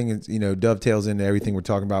nother thing. It's, dovetails into everything we're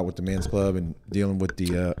talking about with the men's club and dealing with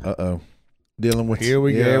the dealing with. Here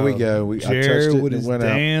we go. There we go. I touched Jared it with and his it went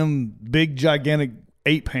out. damn big, gigantic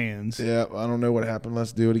ape hands. Yeah, I don't know what happened.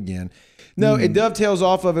 Let's do it again. No, it dovetails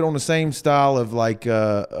off of it on the same style of like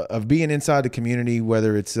of being inside the community,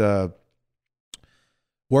 whether it's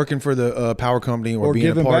working for the power company or being a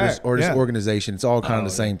giving part back. of this Yeah. organization. It's all kind of the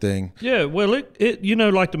same thing. yeah, well, it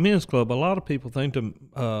like the men's club. A lot of people think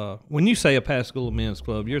when you say a Pascagoula men's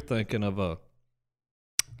club, you're thinking of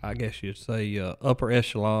I guess you'd say upper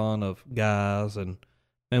echelon of guys, and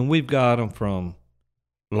we've got them from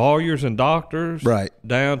lawyers and doctors Right.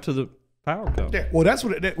 down to the power company. Yeah, well, that's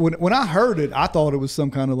what when I heard it, I thought it was some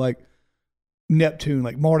kind of like Neptune,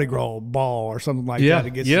 like Mardi Gras ball or something like that.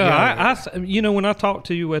 It gets together. I when I talked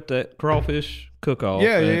to you at that crawfish cook-off,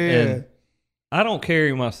 Yeah, and I don't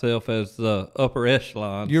carry myself as the upper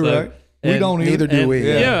echelon. You're so- right. We and- don't either. Neither do and- we.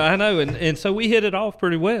 Yeah, I know, and so we hit it off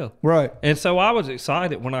pretty well. Right. And so I was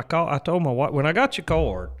excited when I told my wife, when I got the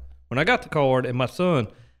card, and my son,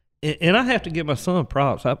 and I have to give my son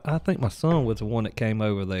props. I think my son was the one that came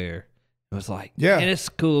over there. It was like, Yeah. man, it's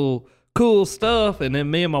cool stuff. And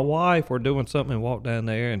then me and my wife were doing something and walked down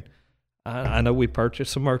there, and I know we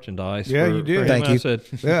purchased some merchandise. Yeah, for- you did. for him. Thank I you. said,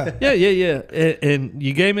 Yeah. yeah. And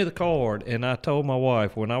you gave me the card, and I told my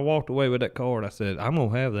wife when I walked away with that card, I said, I'm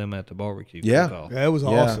gonna have them at the barbecue. Yeah. cook-off. Yeah, it was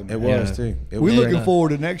awesome. It man. was Yeah. too. It We're was looking great. forward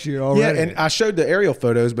to next year already. Yeah, and I showed the aerial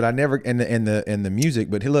photos, but I never and the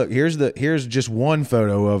music. But look, here's just one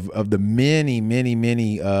photo of the many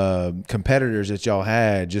competitors that y'all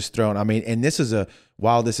had just thrown. I mean, and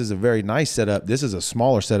while this is a very nice setup, this is a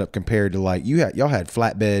smaller setup compared to like y'all had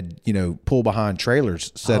flatbed, pull behind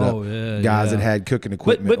trailers set up. Oh, yeah, guys yeah. that had cooking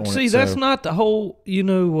equipment. But on see, it, that's so- not the whole.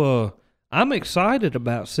 I'm excited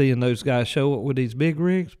about seeing those guys show up with these big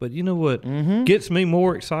rigs. But you know what gets me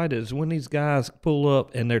more excited is when these guys pull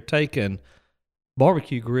up and they're taking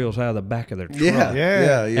barbecue grills out of the back of their truck.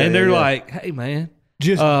 Yeah. And they're like, "Hey, man,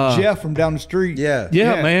 Just Jeff from down the street. yeah.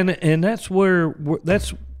 yeah, man," and that's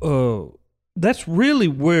that's really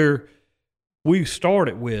where we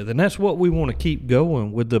started with, and that's what we want to keep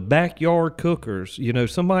going with the backyard cookers.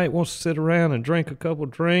 Somebody wants to sit around and drink a couple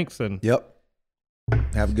drinks and Yep.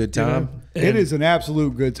 Have a good you know, time. It and- is an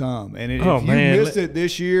absolute good time. And if Oh, you man. missed it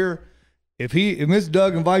this year, if Mr.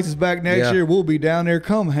 Doug invites us back next Yeah. year, we'll be down there.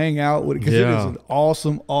 Come hang out with it because it Yeah. is an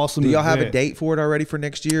awesome Do y'all have a event. date for it already for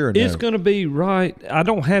next year? Or no? It's going to be right. I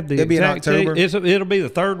don't have the It'll be in exact date. October? It'll be the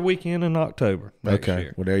third weekend in October. Next Okay.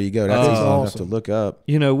 year. Well, there you go. That's easy enough awesome. to look up.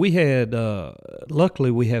 We had,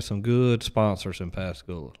 luckily, we had some good sponsors in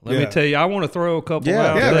Pascagoula. Let me Yeah. tell you, I want to throw a couple Yeah.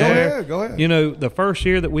 out Yeah, there. go ahead. The first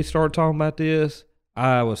year that we started talking about this,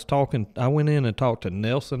 I went in and talked to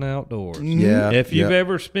Nelson Outdoors. Mm-hmm. Yeah. If you've yeah.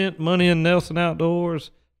 ever spent money in Nelson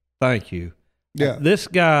Outdoors, thank you. Yeah. This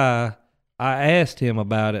guy, I asked him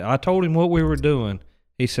about it. I told him what we were doing.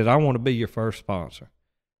 He said, I want to be your first sponsor.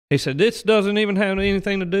 He said, this doesn't even have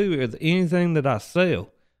anything to do with anything that I sell,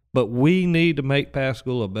 but we need to make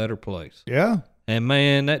Pascagoula a better place. Yeah. And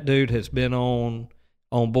man, that dude has been on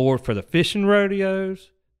board for the fishing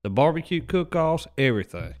rodeos, the barbecue cook-offs,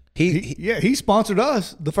 everything. He sponsored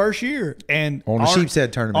us the first year, and On the Sheep's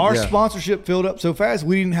Head tournament, Our yeah. sponsorship filled up so fast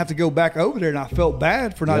we didn't have to go back over there, and I felt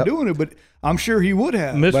bad for not Yep. doing it, but I'm sure he would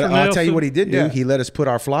have. Mr. But I'll tell you Nelson- what he did do. Yeah. He let us put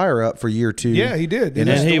our flyer up for year 2. Yeah, he did. in And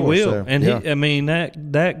the And he store, will. so, And yeah. he, I mean,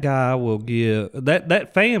 that guy will give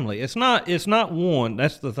that family. It's not one.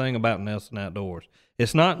 That's the thing about Nelson Outdoors.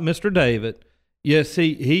 It's not Mr. David. Yes,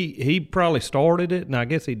 he probably started it, and I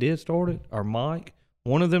guess he did start it, or Mike,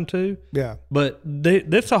 one of them two. Yeah. But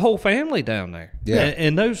that's a whole family down there. Yeah.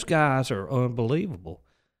 And those guys are unbelievable.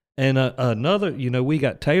 And another, we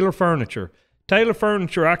got Taylor Furniture. Taylor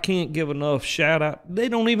Furniture, I can't give enough shout out. They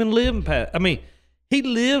don't even live in he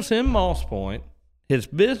lives in Moss Point. His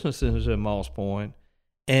business is in Moss Point,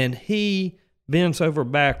 and he bends over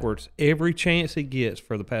backwards every chance he gets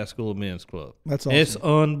for the Pascagoula Men's Club. That's awesome. It's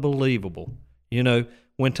unbelievable.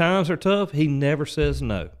 When times are tough, he never says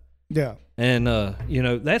no. Yeah. And,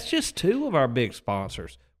 that's just two of our big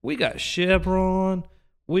sponsors. We got Chevron.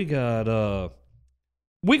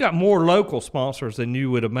 more local sponsors than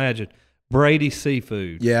you would imagine. Brady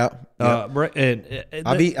Seafood. Yeah. I've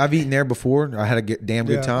eaten there before. I had a damn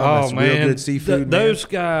good time. That's real good seafood. Those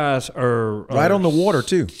guys are right on the water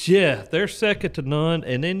too. Yeah, they're second to none.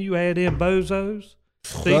 And then you add in Bozo's.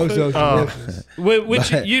 Bozo's,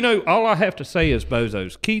 which all I have to say is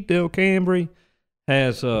Bozo's. Keith Del Cambry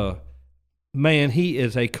has man, he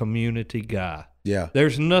is a community guy. Yeah.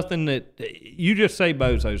 There's nothing that you just say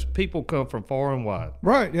Bozo's. People come from far and wide.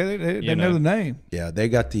 Right. Yeah, they know the name. Yeah, they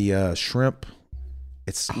got the shrimp.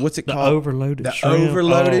 What's it called? Overloaded the shrimp.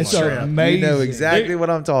 Overloaded shrimp. Amazing. You know exactly what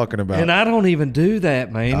I'm talking about. And I don't even do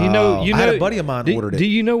that, man. You I had a buddy of mine ordered it. Do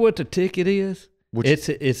you know what the ticket is? It's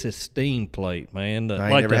a steam plate, man. I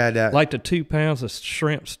ain't never had that. Like the 2 pounds of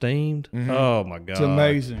shrimp steamed. Mm-hmm. Oh my god, it's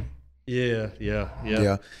amazing. Yeah.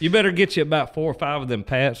 You better get you about 4 or 5 of them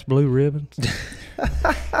Pat's Blue Ribbons.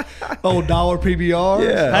 Old dollar PBR.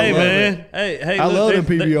 Yeah. Hey man. Hey. I love them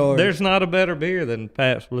PBR. There's not a better beer than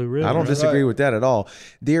Pat's Blue Ribbon. I don't disagree with that at all.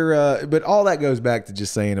 But all that goes back to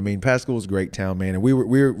just saying. I mean, Pascagoula's a great town, man, and we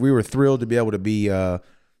were thrilled to be able to be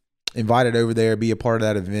invited over there, be a part of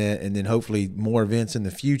that event, and then hopefully more events in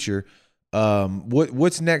the future.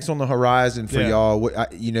 What's next on the horizon for y'all?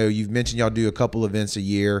 You've mentioned y'all do a couple events a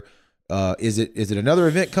year. Is it another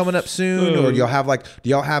event coming up soon, or do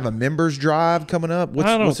y'all have a members drive coming up?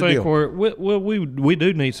 I don't think we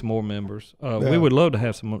do need some more members. We would love to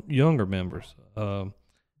have some younger members.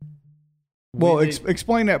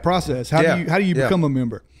 Explain that process. How do you become a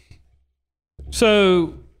member?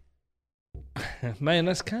 So, man,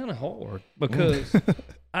 that's kind of hard because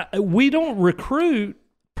we don't recruit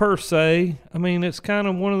per se. I mean, it's kind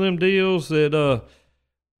of one of them deals that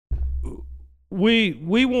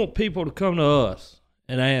we want people to come to us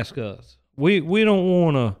and ask us. We don't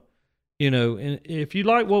want to, and if you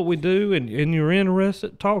like what we do and you're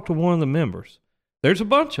interested, talk to one of the members. There's a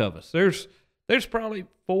bunch of us. There's probably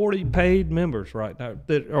 40 paid members right now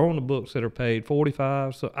that are on the books that are paid,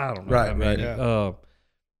 45. So I don't know. Right. Yeah.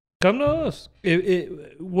 Come to us.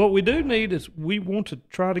 What we do need is we want to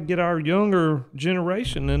try to get our younger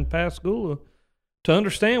generation in Pascagoula to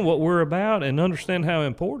understand what we're about and understand how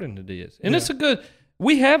important it is. And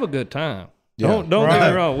we have a good time. Yeah. Don't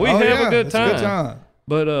get me wrong. We have a good time.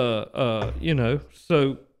 But,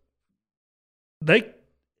 so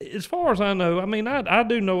as far as I know, I mean, I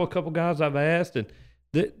do know a couple guys I've asked, and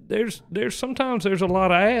there's sometimes there's a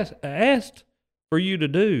lot of asked for you to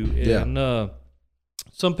do. And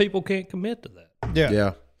some people can't commit to that.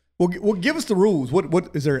 Yeah. Well, give us the rules.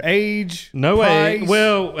 What is there age? No price? age.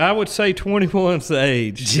 Well, I would say 21's the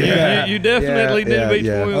age. Yeah. You definitely need to be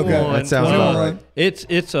 21. Okay. That sounds about right. It's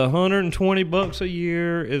 $120 a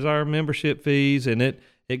year is our membership fees, and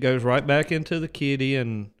it goes right back into the kitty,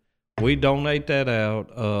 and we donate that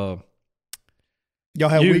out. Y'all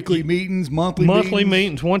have weekly meetings, monthly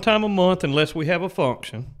meetings, one time a month, unless we have a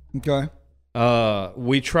function. Okay.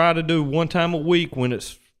 We try to do one time a week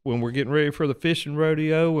when we're getting ready for the fishing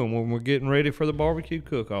rodeo and when we're getting ready for the barbecue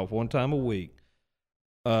cook-off, one time a week.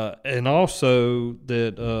 And also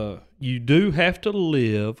that you do have to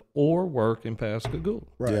live or work in Pascagoula.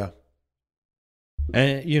 Right. Yeah.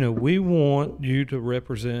 And, we want you to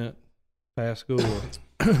represent Pascagoula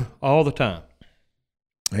all the time.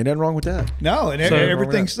 Ain't nothing wrong with that. No, and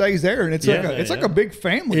everything stays there, and it's like a big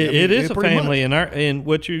family. It is a family, and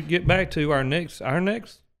what you get back to our next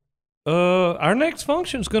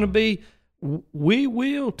function is going to be we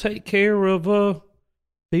will take care of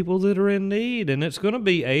people that are in need, and it's going to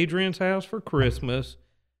be Adrian's house for Christmas,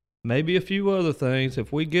 maybe a few other things.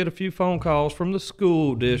 If we get a few phone calls from the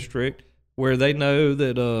school district where they know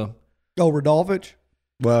that Rodolfich.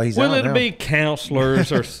 Well, it'll be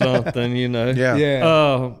counselors or something,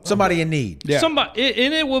 Yeah. Somebody in need. Yeah. Somebody,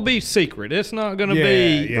 and it will be secret. It's not going to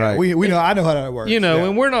be. Yeah. Right. We know. I know how that works.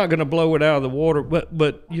 And we're not going to blow it out of the water.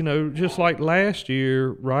 But just like last year,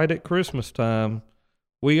 right at Christmas time,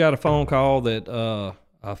 we got a phone call that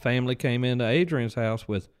a family came into Adrian's house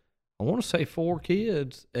with, I want to say 4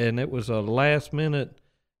 kids, and it was a last minute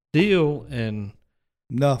deal, and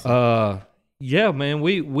nothing. Yeah, man,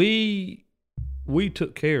 we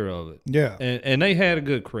took care of it. Yeah. And they had a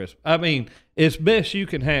good Christmas. I mean, it's best you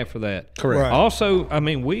can have for that. Correct. Right. Also, I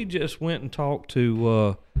mean, we just went and talked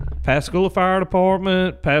to Pascagoula Fire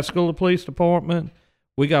Department, Pascagoula Police Department.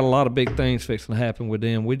 We got a lot of big things fixing to happen with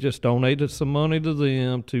them. We just donated some money to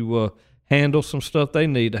them to handle some stuff they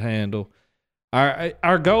need to handle.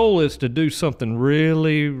 Our goal is to do something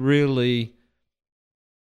really, really,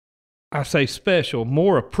 I say special,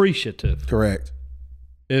 more appreciative. Correct.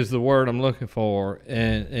 Is the word I'm looking for,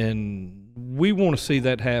 and we want to see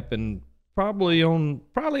that happen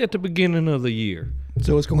probably at the beginning of the year.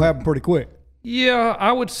 So it's gonna happen pretty quick. Yeah,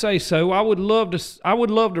 I would say so. I would love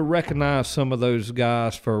to recognize some of those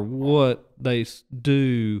guys for what they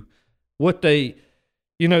do, what they,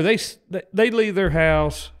 they leave their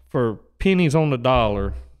house for pennies on the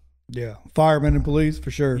dollar. Yeah, firemen and police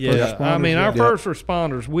for sure. Yeah, I mean, our yeah. first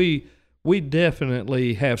responders, we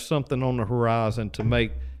definitely have something on the horizon to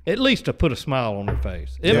make, at least to put a smile on their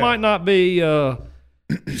face. It might not be.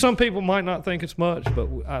 Some people might not think it's much, but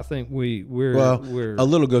I think we're a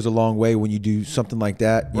little goes a long way when you do something like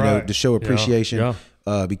that, you know, to show appreciation.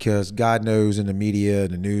 Yeah. Because God knows in the media,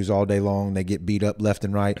 the news all day long, they get beat up left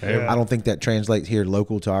and right. Yeah. I don't think that translates here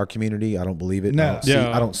local to our community. I don't believe it. No.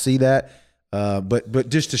 I don't see that. But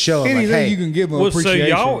just to show them, Anything like, hey, you can give them Well,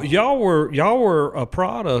 appreciation. so y'all were a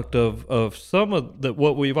product of some of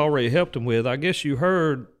what we've already helped them with. I guess you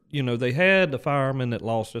heard, they had the fireman that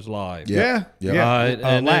lost his life. Yeah.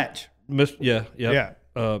 And Latch.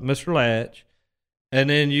 Mr. Latch, and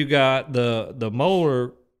then you got the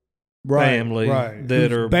Moeller family that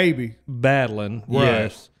Who's are baby battling. Right.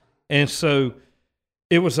 Yes, and so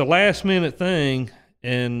it was a last minute thing,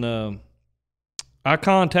 and I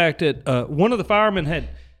contacted one of the firemen.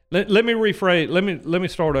 Let me rephrase. Let me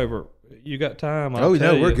start over. You got time? oh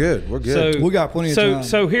no, we're good. We're good. We got plenty of time.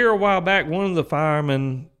 So here a while back, one of the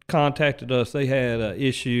firemen contacted us. They had an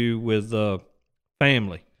issue with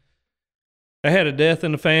family. They had a death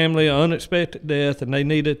in the family, an unexpected death, and they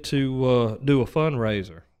needed to do a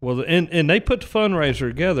fundraiser. Well, and they put the fundraiser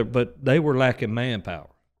together, but they were lacking manpower.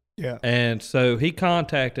 Yeah. And so he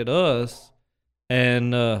contacted us,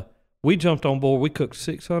 and we jumped on board. We cooked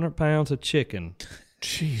 600 pounds of chicken.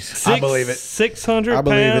 Jesus. I believe it. 600 I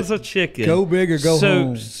believe pounds it. of chicken. Go big or go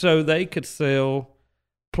home. So they could sell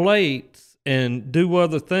plates and do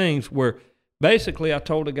other things where basically I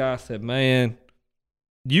told the guy, I said, man,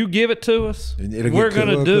 you give it to us, And it'll get we're cooked.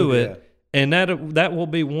 going to do Yeah. it. And that will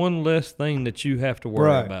be one less thing that you have to worry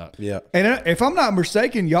Right. about. Yeah. And if I'm not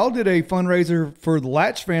mistaken, y'all did a fundraiser for the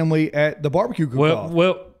Latch family at the barbecue cook-off.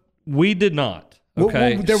 Well, we did not. Well,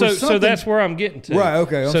 Okay. there was so something- that's where I'm getting to. Right,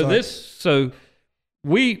 okay, I'm sorry. So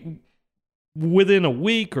we, within a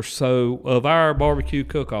week or so of our barbecue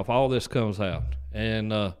cook-off, all this comes out.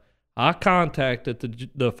 And I contacted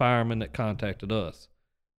the fireman that contacted us.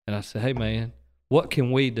 And I said, hey, man, what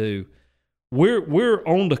can we do? We're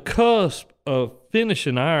on the cusp of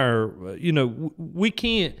finishing our,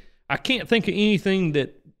 I can't think of anything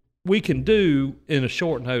that we can do in a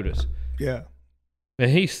short notice. Yeah.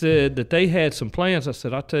 And he said that they had some plans. I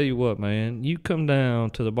said, I'll tell you what, man, you come down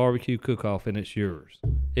to the barbecue cook-off and it's yours.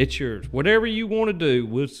 It's yours. Whatever you want to do,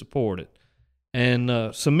 we'll support it.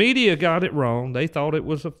 And some media got it wrong. They thought it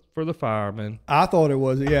was for the firemen. I thought it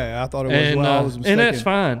was. Yeah, I thought it was. And, I was mistaken. and that's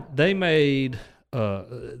fine. They made,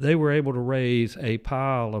 they were able to raise a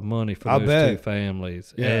pile of money for I those bet. two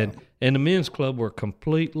families. Yeah. And the men's club were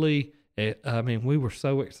completely, we were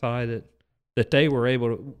so excited that they were able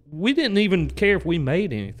to. We didn't even care if we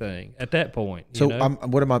made anything at that point. So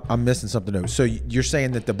I'm missing something though. So you're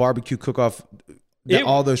saying that the barbecue cook-off,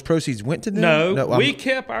 all those proceeds went to them? No, we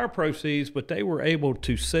kept our proceeds, but they were able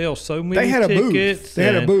to sell so many They had a booth. tickets. They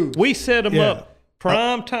had a and booth. We set them Yeah. up.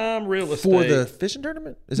 Prime time real estate. for the fishing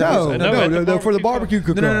tournament? Is that what No, you're No, saying? at the no, for the barbecue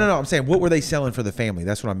barbecue No, cook-off. I'm saying, what were they selling for the family?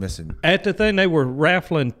 That's what I'm missing. At the thing, they were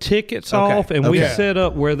raffling tickets Okay, off, and we okay. set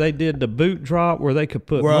up where they did the boot drop, where they could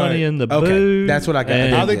put Right. money in the Okay, booth. that's what I got.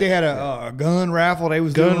 and I think they had a gun raffle. They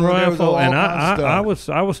was gun doing, there was raffle, all and kinds of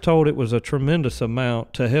stuff. I was told it was a tremendous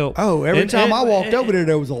amount to help. Oh, every And- time and- I walked and- over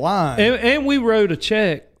there was a line. And we wrote a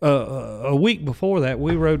check a week before that.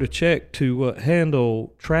 We wrote a check to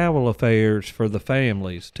handle travel affairs for the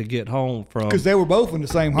families to get home from Because they were both in the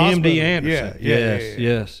same hospital. MD Anderson.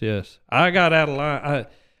 Yes. I got out of line.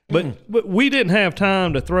 But we didn't have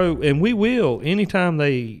time to throw, and we will anytime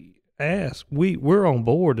they ask. We're on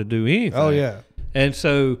board to do anything. Oh, yeah. And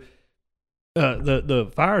so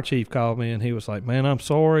the fire chief called me, and he was like, "Man, I'm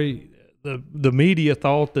sorry. The media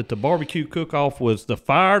thought that the barbecue cook-off was the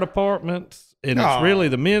fire department's, and Aw. it's really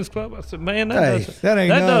the men's club." I said, "Man, Hey, that ain't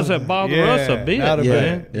doesn't bother us a bit, not a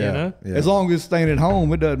man. bit. You know." Yeah. As long as it's staying at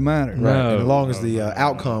home, it doesn't matter. Right. No. And as long as the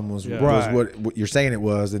outcome was Right. what you're saying it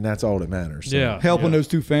was, then that's all that matters. So. Yeah. Helping yeah. those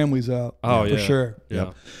two families out. Oh, for yeah. sure.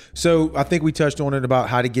 Yeah. So I think we touched on it about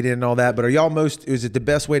how to get in and all that. But is it the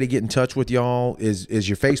best way to get in touch with y'all is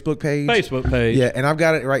your Facebook page? Facebook page. Yeah, and I've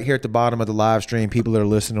got it right here at the bottom of the live stream. People that are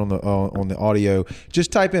listening on the audio,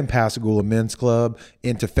 just type in Pascagoula Men's Club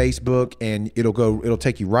into Facebook, and it'll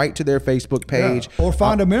take you right to their Facebook page. Yeah. Or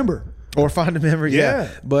find a member. Or find a member, yeah. Yeah.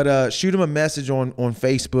 But shoot them a message on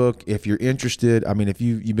Facebook if you're interested. I mean, if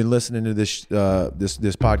you've been listening to this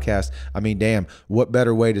this podcast, I mean, damn, what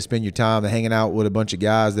better way to spend your time than hanging out with a bunch of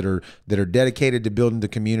guys that are dedicated to building the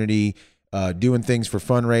community, doing things for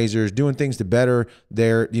fundraisers, doing things to better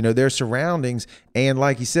their surroundings. And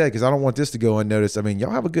like you said, because I don't want this to go unnoticed. I mean,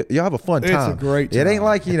 y'all have a fun time. It's a great It ain't time.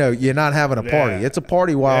 like you're not having a party. Yeah. It's a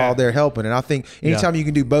party while Yeah. they're helping. And I think anytime you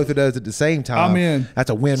can do both of those at the same time, I'm in. That's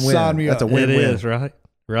a win-win. Sign me That's a up. win-win. It is, right?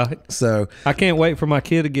 So I can't wait for my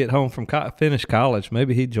kid to get home from finish college.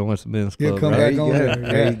 Maybe he joins the men's He'll club. come right? there back you on go. there.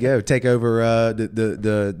 There Yeah. you go. Take over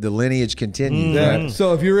the lineage continues. Yeah. Right?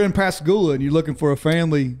 So if you're in Pascagoula and you're looking for a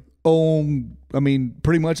family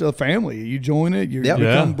pretty much a family, you join it, you Yep.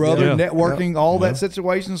 become Yeah. brother, Yeah. networking, all that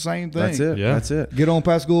situation, same thing. That's it. Yeah. That's it. Get on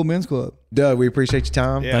Pascagoula Men's Club. Doug, we appreciate your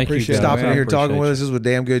time. Yeah, Thank you, appreciate guys. it, Stopping man. in here talking appreciate with you. us. This was a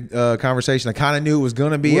damn good conversation. I kind of knew it was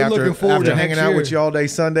going to be We're after looking forward to hanging next out year. with you all day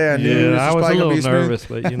Sunday. I knew this Yeah, I was probably a gonna little be smooth. nervous,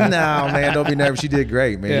 but you know. No, man, don't be nervous. You did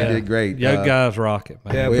great, man. Yeah. You did great. You guys rock it,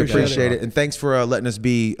 man. Yeah, We appreciate appreciate it. it. And thanks for letting us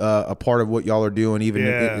be a part of what y'all are doing, even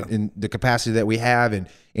Yeah. in the capacity that we have. And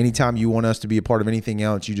anytime you want us to be a part of anything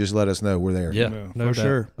else, you just let us know. We're there. Yeah, Yeah, no for doubt.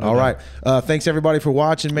 sure. All right. Thanks everybody for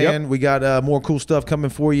watching, man. Yep. We got more cool stuff coming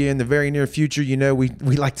for you in the very near future. You know, we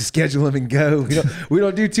like to schedule them and go. We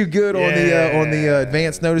don't do too good on the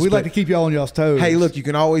advance notice. We'd but like to keep y'all on y'all's toes. hey, look, you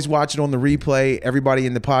can always watch it on the replay. Everybody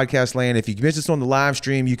in the podcast land, if you miss us on the live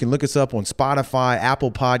stream, you can look us up on Spotify,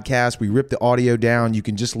 Apple Podcasts. We rip the audio down. You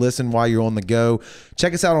can just listen while you're on the go.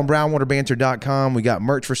 Check us out on brownwaterbanter.com. We got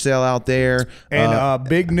merch for sale out there. And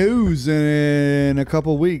big news in a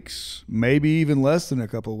couple weeks, maybe even less than a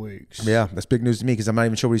couple weeks. Yeah, that's big news to me because I'm not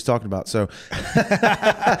even sure what he's talking about. So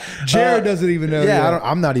Jared doesn't even know. yeah, yet.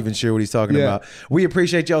 I'm not even sure what he's talking Yeah. about. We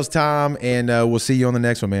appreciate y'all's time, and we'll see you on the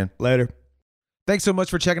next one, man. Later. Thanks so much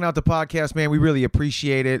for checking out the podcast, man. We really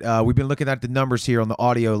appreciate it. We've been looking at the numbers here on the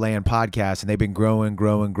Audio Land podcast, and they've been growing.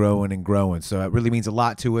 So it really means a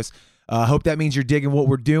lot to us. Hope that means you're digging what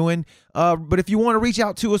we're doing. But if you want to reach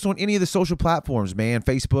out to us on any of the social platforms, man,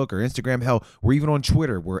 Facebook or Instagram, hell, we're even on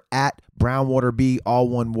Twitter. We're at BrownwaterB, all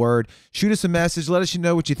one word. Shoot us a message. Let us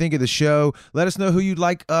know what you think of the show. Let us know who you'd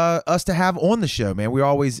like us to have on the show, man. We're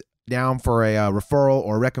always down for a referral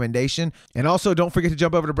or recommendation. And also, don't forget to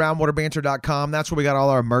jump over to brownwaterbanter.com. That's where we got all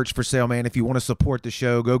our merch for sale, man. If you want to support the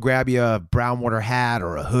show, go grab you a Brownwater hat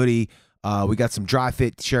or a hoodie. We got some dry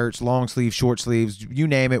fit shirts, long sleeves, short sleeves, you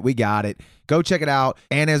name it, we got it. Go check it out.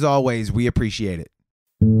 And as always, we appreciate it.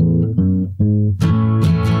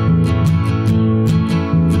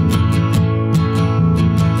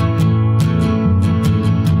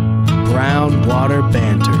 Brown Water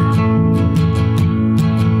Banter.